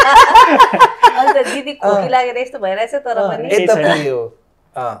अन्त दिदी खोकी लागेर यस्तो भइरहेछ तर पनि यता पुग्यो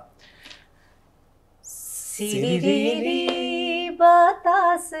सिरिरी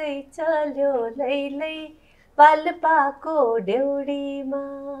बतासै चल्यो लैलै पाल्पाको डेउडीमा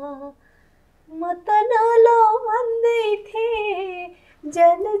म त नलो भन्दै थिएँ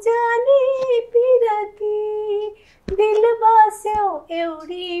जन जाने पिरती दिल बस्यो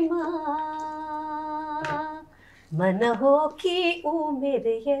एउडीमा मन हो कि उमेर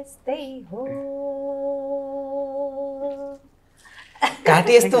यस्तै हो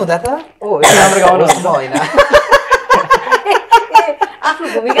घाँटी यस्तो हुँदा त ओ राम्रो गाउनुहोस् म होइन आफ्नो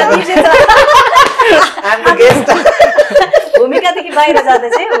भूमिका बिर्सेछ भूमिकादेखि बाहिर जाँदै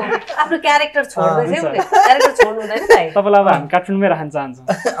चाहिँ आफ्नो क्यारेक्टर छोड्दै चाहिँ क्यारेक्टर छोड्नु हुँदैन भाइ तपाईँलाई अब हामी काठमाडौँमै राख्न चाहन्छौँ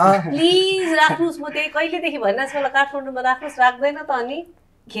प्लिज राख्नुहोस् म त्यही कहिले देखि भनिरहेको छु मलाई काठमाडौँमा राख्नुहोस् राख्दैन त अनि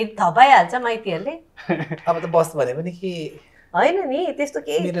खेत थपाइहाल्छ माइतीहरूले अब त बस भने पनि के होइन नि त्यस्तो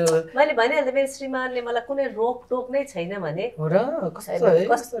केही मैले भनिहाल्थेँ मेरो श्रीमानले मलाई कुनै रोकटोक नै छैन भने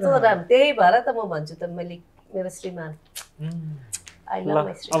कस्तो राम्रो त्यही भएर त म भन्छु त मैले मेरो श्रीमान आई लभ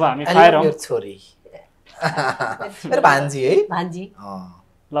माइ श्रीमान अब हामी फायर हौँ छोरी मेरो भान्जी है भान्जी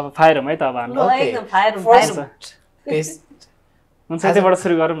ल अब फायर हौँ है त अब हामी एकदम फायर हुन्छ हुन्छ यतैबाट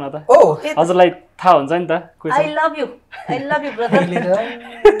सुरु गरौँ न त हजुरलाई थाहा हुन्छ नि त I love you brother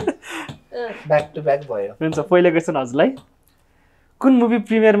back to back भयो हुन्छ पहिलो क्वेसन हजुरलाई कुन मुभी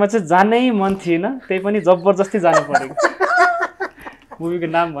प्रिमियरमा चाहिँ जानै मन थिएन त्यही पनि जबरजस्ती जानु परेको मुभीको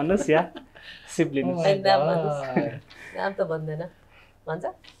नाम भन्नुहोस् या सिप लिनुहोस् नाम त भन्दैन भन्छ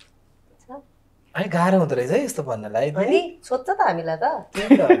है गाह्रो हुँदो रहेछ है यस्तो भन्नलाई अनि सोध्छ त हामीलाई त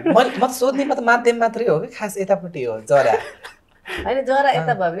म सोध्ने त माध्यम मात्रै हो कि खास यतापट्टि हो जरा होइन जरा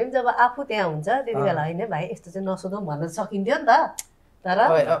यता भयो भने जब आफू त्यहाँ हुन्छ त्यति बेला होइन भाइ यस्तो चाहिँ नसोधौँ भन्न सकिन्थ्यो नि त तर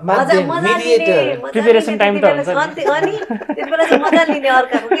प्रिपरेसन टाइम त हुन्छ अनि त्यति बेला चाहिँ मजा लिने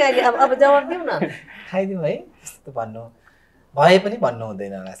अर्काको कि अहिले अब जवाब दिउँ न खाइदिउँ है यस्तो भन्नु भए पनि भन्नु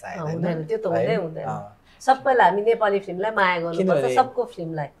हुँदैन होला सायद हुँदैन त्यो त हुँदैन सबैलाई हामी नेपाली फिल्मलाई माया गर्नुपर्छ सबको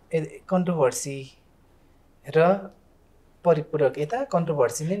फिल्मलाई कन्ट्रोभर्सी र परिपूरक यता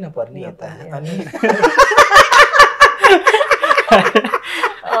कन्ट्रोभर्सी नै नपर्ने यता अनि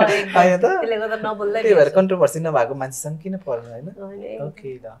त्यही भएर कन्ट्रोभर्सी नभएको मान्छेसँग किन पर्नु होइन ओके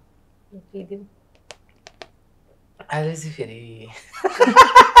ल अहिले चाहिँ फेरि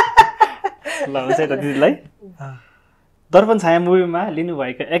ल हुन्छ त दिदीलाई दर्पण छाया मुभीमा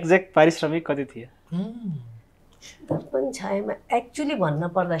लिनुभएको एक्ज्याक्ट पारिश्रमिक कति थियो दर्पण छायामा एक्चुअली भन्न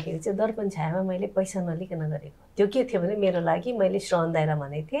पर्दाखेरि चाहिँ दर्पण छायामा मैले पैसा नलिकन गरेको त्यो के थियो भने मेरो लागि मैले श्रवण दाइलाई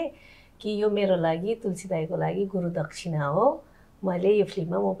भनेको थिएँ कि यो मेरो लागि तुलसी दाइको लागि गुरु दक्षिणा हो मैले यो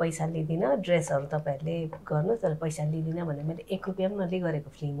फिल्ममा म पैसा लिँदिनँ ड्रेसहरू तपाईँहरूले गर्नु तर पैसा लिँदिनँ भने मैले 1 रुपियाँ पनि नलिई गरेको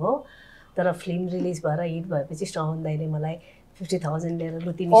फिल्म हो तर फिल्म रिलिज भएर हिट भएपछि श्रवण दाइले मलाई 50,000 लिएर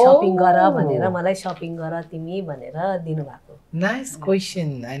लु तिमी सपिङ गर भनेर मलाई सपिङ गर तिमी भनेर दिनुभएको नाइस क्वेसन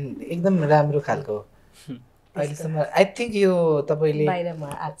एन्ड एकदम राम्रो खालको अहिलेसम्म आई थिङ्क यो तपाईँले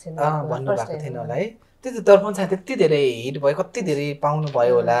भन्नुभएको थिएन होला है त्यो त दर्पण छाया त्यति धेरै हिट भयो कति धेरै पाउनु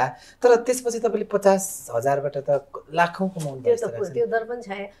भयो होला तर त्यसपछि तपाईँले 50,000बाट त लाखौँ कमाउनु त्यो दर्पण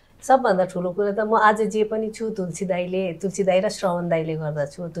छाया सबभन्दा ठुलो कुरा त म आज जे पनि छु तुलसी दाइ र श्रवण दाइले गर्दा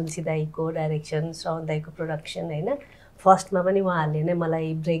छु तुलसी दाइको डाइरेक्सन श्रवण दाइको प्रोडक्सन होइन फर्स्टमा पनि उहाँहरूले नै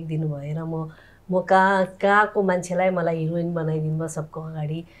मलाई ब्रेक दिनुभयो र म कहाँको मान्छेलाई मलाई हिरोइन बनाइदिनु भयो सबको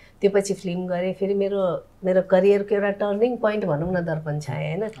अगाडि त्यो पछि फिल्म गरेँ फेरि मेरो करियरको एउटा टर्निङ पोइन्ट भनौँ न दर्पण छाया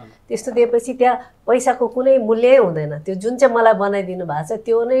होइन त्यस्तो दिएपछि त्यहाँ पैसाको कुनै मूल्यै हुँदैन त्यो जुन चाहिँ मलाई बनाइदिनु भएको छ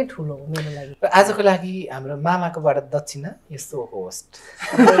त्यो नै ठुलो हो मेरो लागि आजको लागि हाम्रो मामाकोबाट दक्षिणा यस्तो होस्ट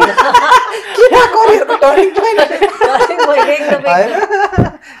यो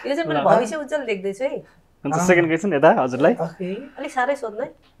चाहिँ मैले भविष्य उज्जवल देख्दैछु है हुन्छ सेकेन्ड क्वेसन यता हजुरलाई अलिक साह्रै सोध्नु है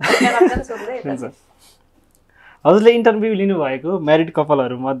हुन्छ हजुरले इन्टरभ्यू लिनुभएको म्यारिड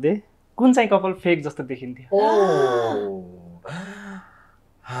कपलहरूमध्ये कुन चाहिँ कपल फेक जस्तो देखिन्थ्यो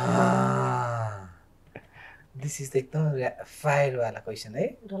दिस इज एकदम फायरवाला क्वेसन है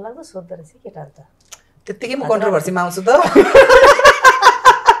डरलाग्दो सोध्दो रहेछ केटाहरू त त्यत्तिकै म कन्ट्रोभर्सीमा आउँछु त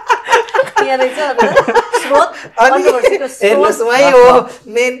हेर्नुहोस् उहाँ हो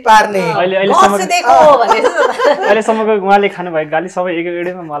मेन पार्ने अहिलेसम्मको उहाँले खानुभएको गाली सबै एक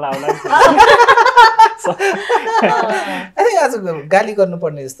एकैमा मलाई आउला आज गाली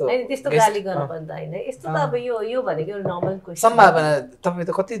गर्नुपर्ने जस्तो त्यस्तो गाली गर्नुपर्ने त होइन यस्तो त अब यो भनेको नर्मल क्वेसन सम्भावना तपाईँ त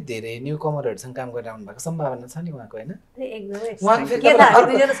कति धेरै न्यू कमरहरूसँग काम गरेर आउनु भएको सम्भावना छ नि उहाँको होइन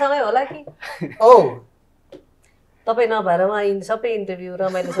सँगै होला कि ओ तपाईँ नभएर उहाँ सबै इन्टरभ्यू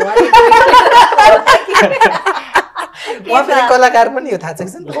रमाइलो छ उहाँ फेरि कलाकार पनि हो थाहा छ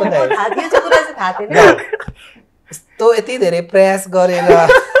कि यस्तो यति धेरै प्रयास गरेर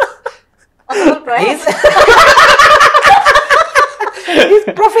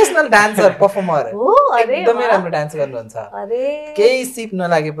प्रोफेसनल डान्सर पर्फर्मर एकदमै राम्रो डान्स गर्नुहुन्छ केही सिप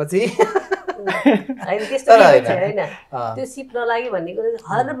नलागेपछि त्यस्तो होइन त्यो सिप नलाग्यो भन्ने कुरा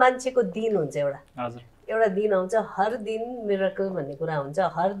हर मान्छेको दिन हुन्छ एउटा दिन आउँछ हर दिन मिरेकल भन्ने कुरा हुन्छ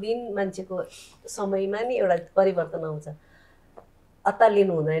हर दिन मान्छेको समयमा नि एउटा परिवर्तन आउँछ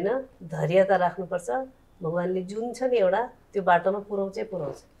अत्तालिनु हुँदैन धैर्यता राख्नुपर्छ भगवान्ले जुन छ नि एउटा त्यो बाटोमा पुर्याउँछै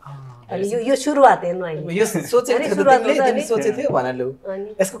पुर्याउँछ अनि यो सुरुवात हेर्नु अहिले यो सोचेको थियो भन्नु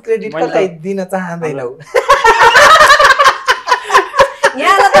यसको क्रेडिट कसलाई दिन चाहँदैनौ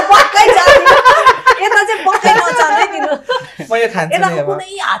यहाँ त पक्कै जान्दिन यता चाहिँ पक्कै नचाहँदै दिनु म यो खान्छु नि अब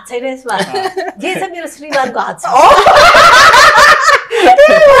कुनै हात छैन यसमा जे छ मेरो श्रीमानको हात छ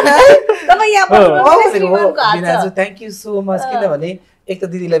तपाईँ यहाँ श्रीमानको हात छ थ्याङ्क यू सो मच किनभने एक त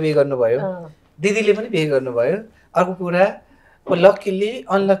दिदीलाई बिहे गर्नुभयो दिदीले पनि बिहे गर्नुभयो अर्को कुरा लक्कीली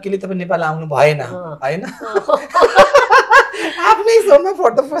अनलक्कीली तपाईँ नेपाल आउनु भएन होइन आफ्नै सोमा for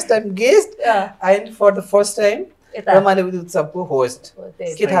the first time guest and for the first time रमाइलो विथ उत्सवको होस्ट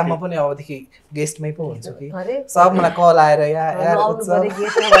के थाहा म पनि अबदेखि गेस्टमै पो हुन्छु कि सब मलाई कल आएर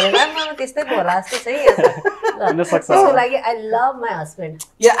त्यस्तै होला जस्तो छ त्यसको लागि I love my husband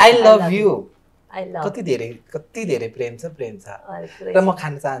I love you कति धेरै प्रेम छ र म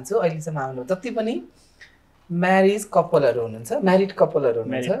खान चाहन्छु अहिलेसम्म आउनु जति पनि म्यारिड कपलहरू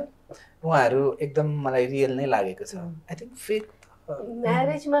हुनुहुन्छ उहाँहरू एकदम मलाई रियल नै लागेको छ आई थिङ्क फेक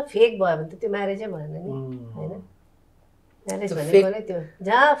म्यारेजमा फेक भयो भने त त्यो म्यारेजै भएन नि होइन म्यारेज भनेको नै त्यो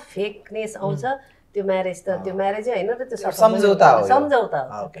जहाँ फेकनेस आउँछ त्यो म्यारेज त त्यो म्यारेजै होइन र त्यो सम्झौता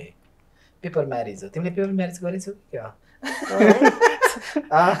हो ओके पेपर म्यारेज हो तिमीले पेपर म्यारेज गरेछौ क्या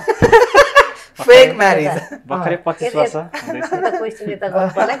फेक म्यारेज भर्खरै 25 वर्ष क्वेसन यता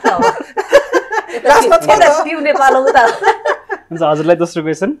गर्नु पर्ला के अब पिउने पालो उता हुन्छ हजुरलाई दोस्रो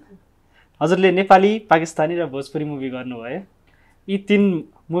क्वेसन हजुरले नेपाली पाकिस्तानी र भोजपुरी मुभी गर्नुभयो यी 3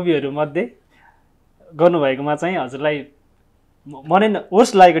 मुभीहरू मध्ये गर्नुभएकोमा चाहिँ हजुरलाई मनै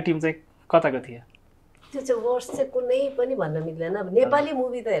वर्स्ट लागेको टिम चाहिँ कताको थियो त्यो चाहिँ वर्स्ट चाहिँ कुनै पनि भन्न मिल्दैन अब नेपाली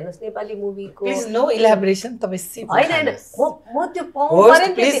मुभी त हेर्नुहोस् नेपाली मुभीको प्लिज नो इलाबोरेसन तपाईँ सिप होइन म त्यो पाउनु पर्यो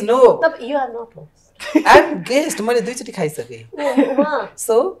नि प्लिज नो तपाईँ you are not host I am guest मैले दुईचोटी खाइसके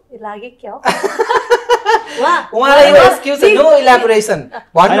सो लाग्यो क्या उहाँलाई एक्सक्युज नो इलाबोरेसन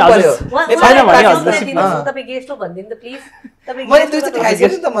भन्नु पर्यो तपाईँ गेस्ट हो भनिदिनु त प्लिज तपाईँ मैले दुईचोटी खाइसके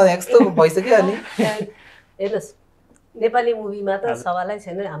नि त म यस्तो भइसक्यो अनि हेर्नुहोस् नेपाली मुभीमा त सवालै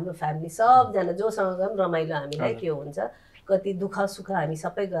छैन हाम्रो फ्यामिली सबजना जोसँग पनि रमाइलो हामीलाई के हुन्छ कति दुःख सुख हामी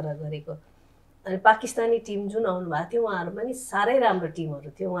सबै गरेको अनि पाकिस्तानी टिम जुन आउनुभएको थियो उहाँहरू पनि साह्रै राम्रो टिमहरू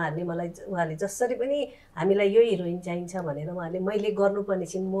थियो उहाँहरूले जसरी पनि हामीलाई यो हिरोइन चाहिन्छ भनेर उहाँहरूले मैले गर्नुपर्ने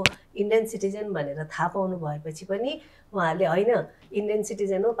छिन् म इन्डियन सिटिजन भनेर थाहा पाउनु भएपछि पनि उहाँहरूले होइन इन्डियन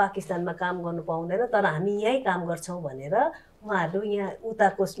सिटिजन हो पाकिस्तानमा काम गर्नु पाउँदैन तर हामी यहीँ काम गर्छौँ भनेर उहाँहरू यहाँ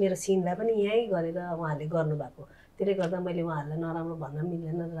उताको मेरो सिनलाई पनि यहीँ गरेर उहाँहरूले गर्नुभएको त्यसले गर्दा मैले उहाँहरूलाई नराम्रो भन्न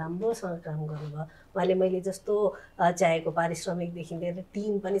मिल्दैन राम्रोसँग काम गर्नुभयो उहाँले मैले जस्तो चाहेको पारिश्रमिकदेखि लिएर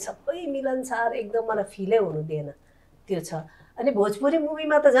टिम पनि सबै मिलनसार एकदम मलाई फिलै हुनु दिएन त्यो छ अनि भोजपुरी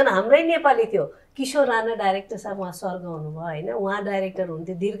मुभीमा त झन् हाम्रै नेपाली थियो किशोर राणा डाइरेक्टर साहब उहाँ स्वर्ग हुनुभयो होइन उहाँ डाइरेक्टर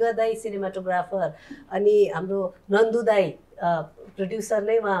हुनुहुन्थ्यो दीर्घ दाई सिनेमाटोग्राफर अनि हाम्रो नन्दु दाई प्रोड्युसर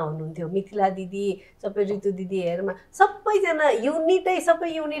नै उहाँ हुनुहुन्थ्यो मिथिला दिदी सबै ऋतु दिदी हेरमा सबैजना युनिटै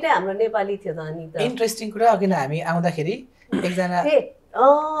हाम्रो नेपाली थियो त अनि त इन्ट्रेस्टिङ कुरा अघि हामी आउँदाखेरि एकजना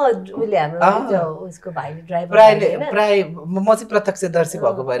उसले हाम्रो उसको भाइले ड्राइभर प्राय म चाहिँ प्रत्यक्षदर्शी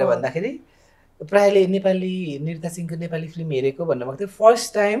भएको भएर भन्दाखेरि प्रायले नेपाली निरुता सिंहको नेपाली फिल्म हेरेको भन्नुभएको थियो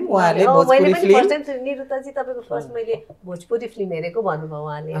फर्स्ट टाइम उहाँले भोजपुरी फिल्म निरुताजी तपाईँको फर्स्ट मैले भोजपुरी फिल्म हेरेको भन्नुभयो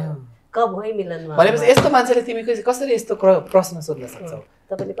उहाँले कब होइ मिलन हुआ भनेपछि यस्तो मान्छेले तिमी कसरी यस्तो प्रश्न सोध्न सक्छौ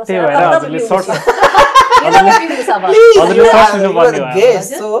तपाईले त्यही भएर हजुरले सर्च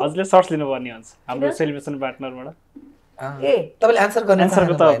हजुरले सर्च लिनुपर्ने हुन्छ हाम्रो सेलिब्रेसन पार्टनरबाट ए तपाईले आन्सर गर्न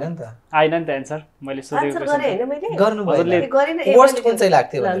एन्सरको त भएन नि त आएन नि त एन्सर मैले सोधेको आन्सर गरे हैन मैले गर्नु हजुरले गरिन वर्स्ट कुन चाहिँ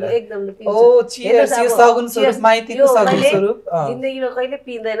लाग्थ्यो भनेर एकदम ओ चियर्स यो सगुन स्वरूप माइतीको सगुन स्वरूप जिन्दगीमा कहिले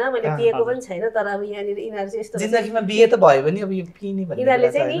पिँदैन मैले पिएको पनि छैन तर अब यहाँनिर यिनीहरू चाहिँ यस्तो जिन्दगीमा बिहे त भयो भने अब यो पिने भन्ने यिनीहरूले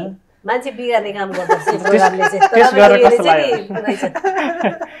कुरा चाहिँ छैन। नि मान्छे बिगार्ने काम गर्दछ यो प्रोग्रामले चाहिँ टेस्ट गरेर तर कस्तो लाग्यो? रहेछ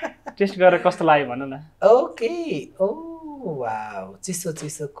टेस्ट गरेर कस्तो लाग्यो भन न ओके ओ वाउ चिसो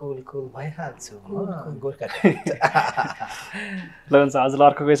चिसो कुल कुल भइहाल्छु म गोर्खा ल हुन्छ हजुरलाई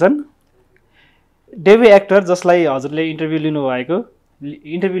अर्को क्वेसन डेब्यु एक्टर जसलाई हजुरले इन्टरभ्यू लिनुभएको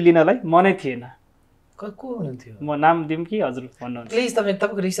इन्टरभ्यू लिनलाई मनै थिएन को हुनुहुन्थ्यो म नाम दिउँ कि हजुर भन्नुहुन्छ प्लिज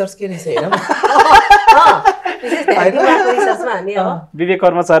तपाईँको रिसर्च के रहेछ हेरौँ रिसर्चमा हामी अब विवेक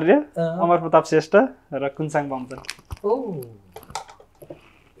कर्मचार्य अमर प्रताप श्रेष्ठ र कुनसाङ बमचन ओ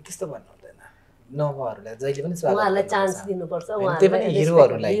त्यस्तो भन्नु हुँदैन नभहरूलाई जहिले पनि स्वागत उहाँहरूलाई गर्नुपर्छ। चान्स दिनुपर्छ त्यो पनि उहाँहरूलाई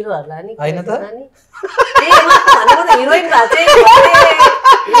हिरोहरूलाई हिरोहरूलाई नि होइन त? नि हिरोइन भए चाहिँ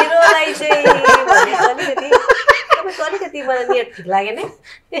हिरोलाई चाहिँ अलिकति मलाई नियत ठिक लागेन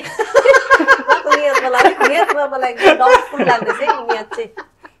नियतमा मलाई डाउटफुल लाग्दैछ नियत चाहिँ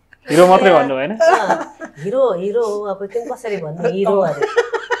हिरो मात्रै भन्नु भएन हिरो हिरो हो अब त्यो कसरी भन्नु हिरो अरे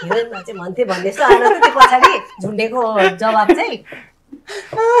हिरोइनमा चाहिँ भन्थे भन्ने जस्तो आएन त त्यो पछाडि झुन्डेको जवाब चाहिँ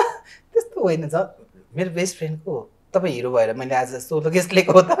त्यस्तो होइन छ मेरो बेस्ट फ्रेन्डको तपाईँ हिरो भएर मैले आज सोलो गेस्ट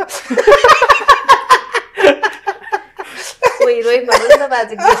लिएको हो त हिरोइन भन्नु न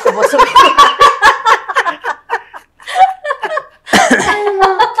बाजे गेस्ट बस्नु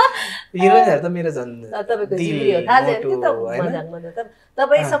हिरोइनहरू त मेरो झन् तपाईको दिल, जिब्री हो थाहा छैन मोटो, त्यो त होइन? मजाक मजाक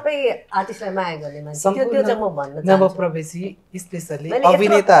तपाईँ सबै आर्टिस्टलाई माया गर्ने मान्छे त्यो त्यो चाहिँ म भन्न चाहन्छु नवप्रवेशी स्पेसली मैले यत्रो-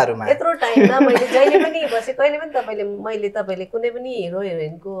 अभिनेताहरूमा यत्रो टाइममा मैले जहिले पनि बसेँ कहिले पनि तपाईँले कुनै पनि हिरो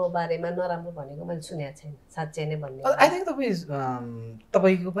हिरोइनको बारेमा नराम्रो भनेको मैले सुनेको छैन साँच्चै नै भन्ने आई थिङ्क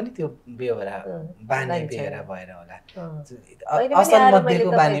तपाईँको पनि त्यो बेहोरा बानी बानी बेहोरा छैन। भएर होला पनि असल आएर मध्येको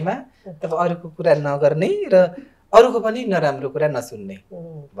मैले बानीमा तपाईँ अरूको कुरा नगर्ने र अरूको पनि नराम्रो कुरा नसुन्ने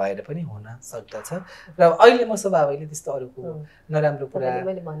भएर पनि हुन सक्दछ र अहिले म स्वभावैले त्यस्तो अरूको नराम्रो कुरा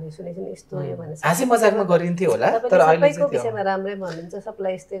मैले भन्ने सुनेको छु नि यस्तो यो भने हाँसी मजाकमा गरिन्थ्यो होला तर अहिले सबैको चाहिँ त्यो विषयमा राम्रै भन्नुहुन्छ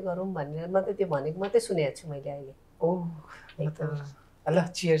सबलाई यस्तै गरौँ भनेर मात्रै त्यो भनेको मात्रै सुनेको छु मैले अहिले ओ ल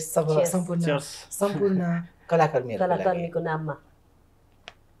चियर्स सम्पूर्ण Cheers. सम्पूर्ण कलाकर्मीहरूको लागि कलाकर्मीको नाममा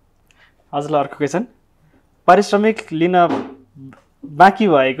हजुरलाई अर्को क्वेसन पारिश्रमिक लिन बाँकी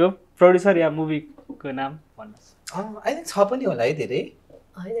भएको प्रड्युसर या मुभीको नाम भन्नुहोस् आई थिङ्क छ पनि होला है धेरै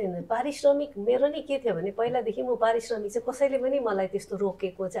होइन पारिश्रमिक मेरो नि के थियो भने पहिलादेखि म पारिश्रमिक चाहिँ कसैले पनि मलाई त्यस्तो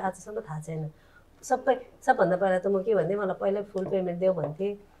रोकेको चाहिँ आजसम्म थाहा छैन सबभन्दा पहिला त म के भन्थेँ मलाई पहिला फुल पेमेन्ट देऊ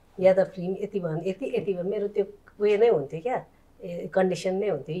भन्थेँ या त फिल्म यति यति मेरो त्यो उयो नै हुन्थ्यो क्या कन्डिसन नै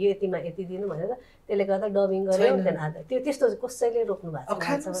हुन्थ्यो यो यतिमा यति दिनु भनेर त्यसले गर्दा डबिङ गऱ्यो त्यहाँदेखि आधा त्यो त्यस्तो कसैले रोक्नु भएको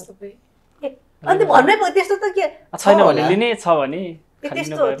छैन अन्त भन्नै भयो त्यस्तो त के छैन भने लिने छ भने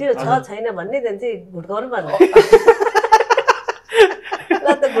त्यस्तो त्यो छैन भन्ने चाहिँ घुट्काउनु पर्ने ल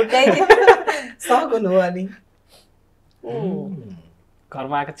त घुट्काइदियो सगुन हो अनि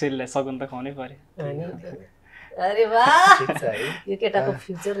घरमा आएको चेलीलाई सगुन त खुवाउनै पर्यो अरे वाह ठिक छ है यो केटाको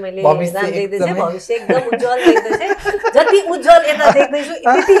फ्युचर मैले भविष्य राम देख्दैछु एकदमै- भविष्य एकदम उज्जवल देख्दैछु जति उज्जवल यता देख्दैछु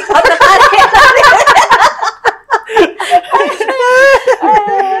त्यति अन्धकार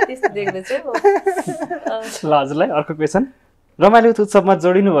त्यस्तो देख्दैछु ल हजुरलाई अर्को क्वेसन रमाइलो उत्सवमा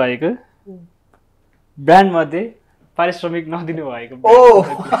जोडिनु भएको ब्रान्ड मध्ये पारिश्रमिक नदिनु भएको ओ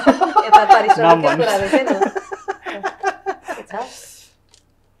यता पारिश्रमिक कुरा रहेछ नि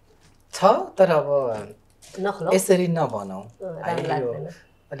छ तर अब नखलो यसरी नभनौँ राम्रो लाग्दैन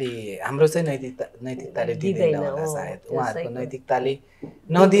अलि हाम्रो चाहिँ नैतिकताले दिँदैन दिँदैन, होला हो, सायद त्यो उहाँहरूको सही नैतिकताले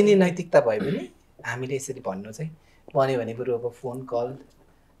नदिने नैतिकता भए पनि हामीले यसरी भन्नु चाहिँ भन्यो भने बरु अब फोन कल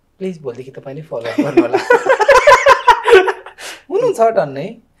प्लिज भोलिदेखि तपाईँले फलोअप गर्नु होला हुनुहुन्छ टन्नै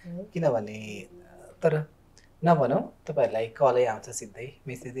किनभने तर नभनौँ तपाईँहरूलाई कलै आउँछ सिधै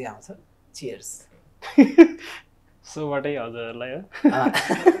मेसेजै आउँछ चियर्स सोबाटै हजुरहरूलाई हो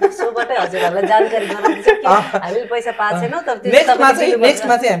सोबाटै हजुरहरूलाई जानकारी गराउँदैछ कि हामीले पैसा पाएको छैनौँ तर त्यो नेक्स्टमा चाहिँ तपाईँले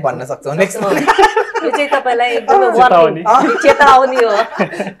नेक्स्टमा चाहिँ हामी भन्न सक्छौँ नेक्स्टमा यो चाहिँ तपाईँलाई एकदमै चेतावनी। warning, चेतावनी हो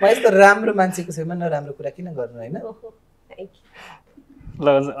म यस्तो राम्रो मान्छेको छेउमा नराम्रो कुरा किन गर्नु होइन ओहो, thank you।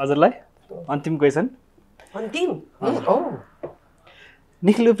 ल हजुरलाई अन्तिम क्वेसन अन्तिम ओ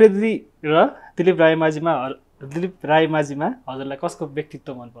निखिल उप्रेती र दिलीप रायमाझीमा हजुरलाई कसको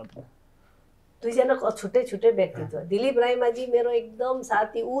व्यक्तित्व मन पर्दैन दुईजना छुट्टै छुट्टै व्यक्तित्व दिलीप राईमाझी मेरो एकदम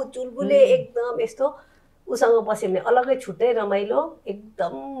साथी ऊ चुलबुले एकदम यस्तो उसँग बस्यो भने अलग्गै छुट्टै रमाइलो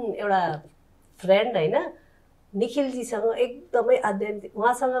एकदम एउटा फ्रेन्ड होइन। निखिलजीसँग एकदमै आध्यात्मिक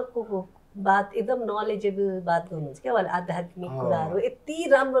उहाँसँगको बात एकदम नलेजेबल बात गर्नुहुन्छ क्या उहाँले आध्यात्मिक कुराहरू यति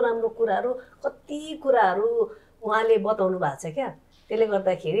राम्रो राम्रो कुराहरू कति कुराहरू उहाँले बताउनु भएको छ क्या। त्यसले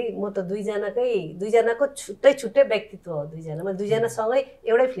गर्दाखेरि म त दुईजनाको छुट्टै छुट्टै व्यक्तित्व हो दुईजना। म दुईजनासँगै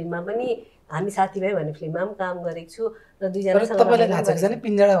एउटै फिल्ममा पनि हामी साथीभाइ भन्ने फिल्ममा पनि काम गरेको छु र दुईजनासँग तपाईँलाई थाहा छ कि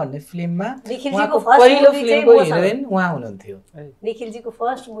पिञ्जडा भन्ने फिल्ममा निखिलजीको पहिलो फिल्मको हिरोइन उहाँ हुनुहुन्थ्यो। निखिलजीको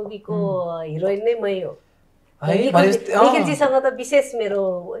फर्स्ट मुभीको हिरोइन नै मै हो। है निखिलजीसँग त विशेष मेरो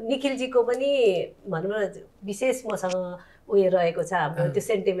निखिलजीको पनि भनौँ न विशेष मसँग उयो रहेको छ हाम्रो त्यो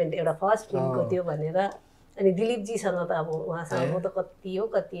सेन्टिमेन्ट एउटा फर्स्ट फिल्मको त्यो भनेर। अनि दिलीपजीसँग त अब उहाँसँग त कति हो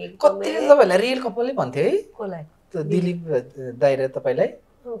कति तपाईँलाई रियल कपालै भन्थ्यो है कसलाई दिलीप दाइ र तपाईँलाई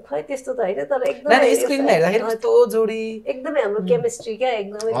खै त्यस्तो त होइन तर एकदमै स्क्रिनमा हेर्दाखेरि कस्तो जोडी एकदमै हाम्रो केमिस्ट्री क्या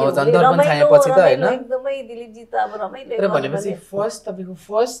एकदमै एकदमै दिलीपजी त अब रमाइलो र भनेपछि फर्स्ट तपाईँको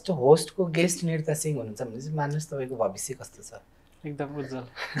फर्स्ट होस्टको गेस्ट निरुता सिंह हुनुहुन्छ भने चाहिँ मान्नुहोस् तपाईँको भविष्य कस्तो छ? एकदम उज्जवल।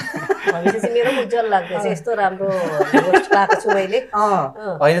 भविष्य चाहिँ मेरो उज्जवल लाग्दैछ यस्तो राम्रो होस्ट पाएको छु मैले।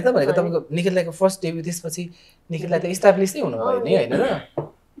 होइन त भनेको तपाईँको निखिल दाइको फर्स्ट डेब्यू त्यसपछि निखिल दाइ त इस्टाब्लिस नै हुनुभयो नि होइन र?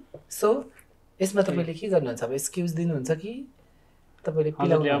 सो यसमा तपाईँले के गर्नुहुन्छ अब एक्सक्युज दिनुहुन्छ कि तपाईले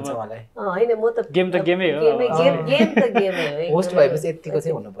पिलाउनुहुन्छ मलाई? हैन म त गेम त गेमै हो। गेम त गेमै हो। होस्ट भएपछि यतिको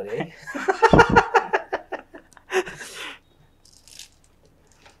चाहिँ हुनु पर्यो है।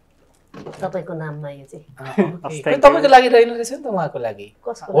 तपाईको नाममा यो चाहिँ तपाईको लागि रहेन रहेछ नि त उहाँको लागि।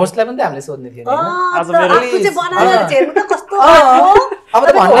 होस्टलाई पनि त हामीले सोध्ने थियो नि आज मेरो चाहिँ बनाएर हेर्नु त कस्तो अब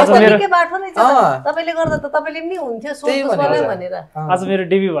त भन्नु के बाटो रहेछ तपाईले गर्दा त तपाईले पनि हुन्थ्यो सोध्नुस् मलाई भनेर। आज मेरो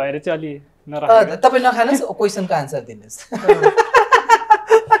डेब्यू भएर चाहिँ अलि नराम्रो। तपाई नखानुस् क्वेशनको आन्सर दिनुस्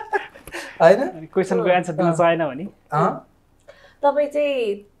हैन? क्वेशनको आन्सर दिन चाहेन भने तपाई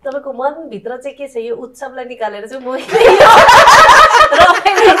चाहिँ तपाईको मनभित्र चाहिँ के छ यो उत्सवलाई निकालेर चाहिँ म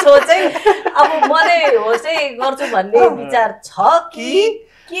रमाइलो छो चाहिँ अब मलाई हो चाहिँ गर्छु भन्ने विचार छ कि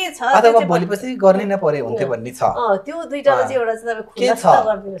के छ अथवा भोलिपछि गर्ने नपरे हुन्थ्यो भन्ने छ। त्यो दुईटामा चाहिँ एउटा चाहिँ तपाईँ खुलासा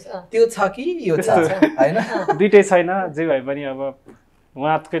गरिदिनुस्। त्यो छ कि यो छ हैन? दुईटै छैन जे भए पनि अब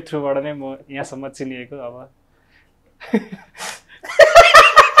उहाँकै थ्रुबाट नै म यहाँसम्म चिनिएको अब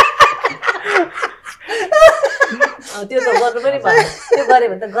त्यो त गर्नु पनि भएन। त्यो गऱ्यो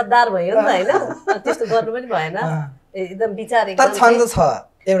भने त गद्दार भयो नि त होइन? त्यस्तो गर्नु पनि भएन। एकदम विचार तर छन्द छ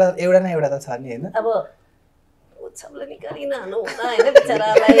एउटा न एउटा त छ नि होइन? अब उत्सवलाई निकालिन हाल्नु हुँदा होइन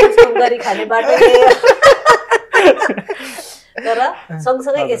बिचरालाई उसको गरी खाने बाटो। तर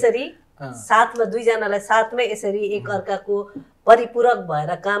सँगसँगै यसरी साथमा दुईजनालाई साथमै यसरी एकअर्काको परिपूरक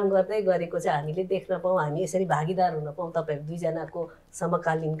भएर काम गर्दै गरेको चाहिँ हामीले देख्न पाऊँ। हामी यसरी भागीदार हुन पाऊँ तपाईहरु दुईजनाको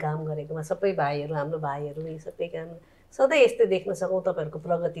समकालीन काम गरेकोमा। सबै भाइहरू हाम्रो भाइहरू यी सबै काम सधैँ यस्तै देख्न सकौँ, तपाईहरुको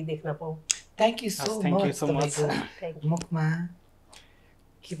प्रगति देख्न पाऊँ। Thank you so much. मुखमा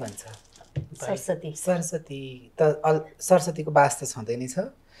के भन्छ? सरस्वती। सरस्वती त सरस्वतीको बास त छँदै नै छ।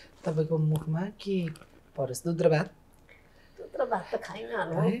 तपाईको मुखमा के परोस्? दुध र भात? दुध र भात त खाइन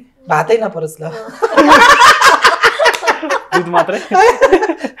हाल्नु। भातै नपरोस् ल। दुध मात्रै?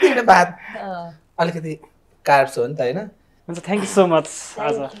 तिम्रो भात अलिकति कार्ब्स हो नि त हैन? हुन्छ थ्याङ्क यू सो मच।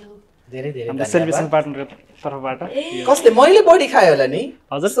 आज धेरै धेरै हाम्रो सेलिब्रेसन पार्टनरको तर्फबाट कसले मैले बढी खायो होला नि?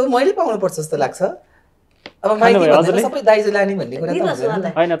 हजुर सो मैले पाउनु पर्छ जस्तो लाग्छ। अब माइकी भन्दा सबै दाइजो लाने भन्ने कुरा त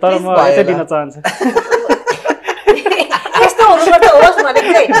हुँदैन हैन, तर म यतै दिन चाहन्छु। यस्तो हुनुपर्छ होस्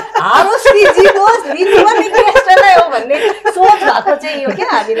भनेको चाहिँ हारोस् कि जितोस् दिनु पनि गेस्टलाई हो भन्ने सोच भएको चाहिँ यो क्या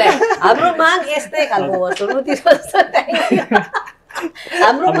हामीलाई। हाम्रो माग यस्तै खालको होस् हुनु त्यो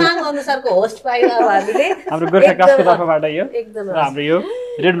हाम्रो माग अनुसारको होस्ट पाइयो अब हामीले। हाम्रो गोर्खा काफको तर्फबाट यो एकदम हाम्रो यो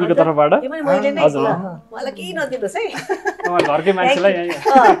रेड बुलको तर्फबाट यो पनि मैले नै मलाई केही नदिनुहोस् है। तपाईँ घरकै मान्छेलाई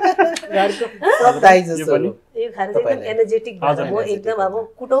घरको सब दाइजो यो खाएर चाहिँ एकदम एनर्जेटिक भएर म एकदम अब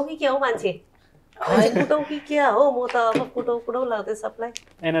कुटौ कि के हो मान्छे कुटौ कि क्या हो म त अब कुटौ लाग्दै सबलाई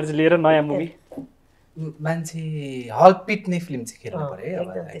एनर्जी लिएर नयाँ मुभी मान्छे हल पिट्ने फिल्म चाहिँ खेल्नु पर्यो है।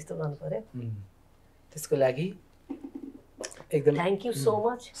 एकदम त्यस्तो गर्नु पर्यो। त्यसको लागि एकदम thank you so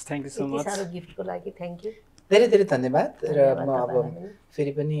much. Thank you so much. सारो गिफ्टको लागि थ्याङ्क यू। धेरै धेरै धन्यवाद। र म अब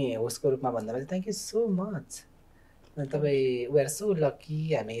फेरि पनि होस्टको रूपमा भन्दा पनि थ्याङ्क यू सो मच। तपाईँ वी आर सो लकी।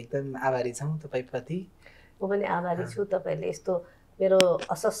 हामी एकदम आभारी छौँ तपाईँप्रति। म पनि आभारी छु। तपाईँहरूले यस्तो मेरो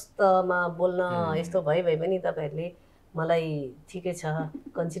अस्वस्थमा बोल्न यस्तो भए पनि तपाईँहरूले मलाई ठिकै छ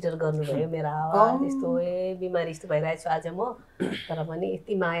कन्सिडर गर्नुभयो। मेरो आवाज यस्तो बिमारी यस्तो भइरहेको छु आज म, तर पनि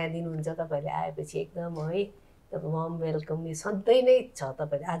यति माया दिनुहुन्छ तपाईँहरूले आएपछि एकदम है। तपाईँ वार्म वेलकम सधैँ नै छ।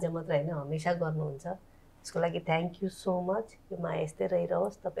 तपाईँले आज मात्र होइन हमेसा गर्नुहुन्छ। त्यसको लागि थ्याङ्क यू सो मच। यो माया यस्तै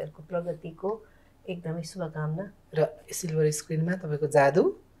रहिरहोस्। तपाईँहरूको प्रगतिको एकदमै शुभकामना। र सिल्भर स्क्रिनमा तपाईँको जादु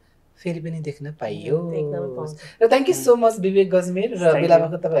फेरि पनि देख्न पाइयो देख्न पनि पाउँछ। र थ्याङ्क यू सो मच विवेक गजमेर र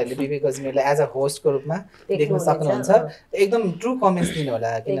बेलाबखत तपाईँहरूले विवेक गजमेरलाई एज अ होस्टको रूपमा देख्न सक्नुहुन्छ। एकदम ट्रु कमेन्ट्स दिनु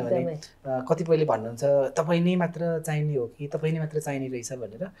होला किनभने कतिपयले भन्नुहुन्छ तपाईँ नै मात्र चाहिने हो कि तपाईँ नै मात्र चाहिने रहेछ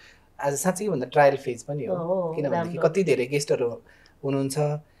भनेर। आज साँच्चै भन्दा ट्रायल फेज पनि हो किनभनेदेखि कति धेरै गेस्टहरू हुनुहुन्छ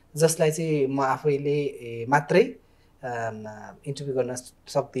जसलाई चाहिँ म आफैले मात्रै इन्टरभ्यू गर्न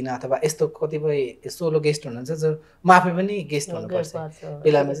सक्दिनँ अथवा यस्तो कतिपय सोलो गेस्ट हुनुहुन्छ जो म आफै पनि गेस्ट हुनुपर्छ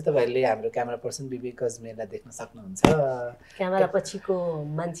बेलामा चाहिँ तपाईँहरूले हाम्रो क्यामेरा पर्सन विवेक गजमेरलाई देख्न सक्नुहुन्छ। क्यामेरा पछिको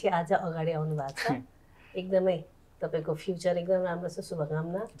मान्छे आज अगाडि आउनु भएको छ। एकदमै तपाईँको फ्युचर एकदम राम्रो छ।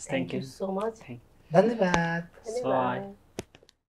 शुभकामना। Thank you so much. धन्यवाद। धन्यवाद।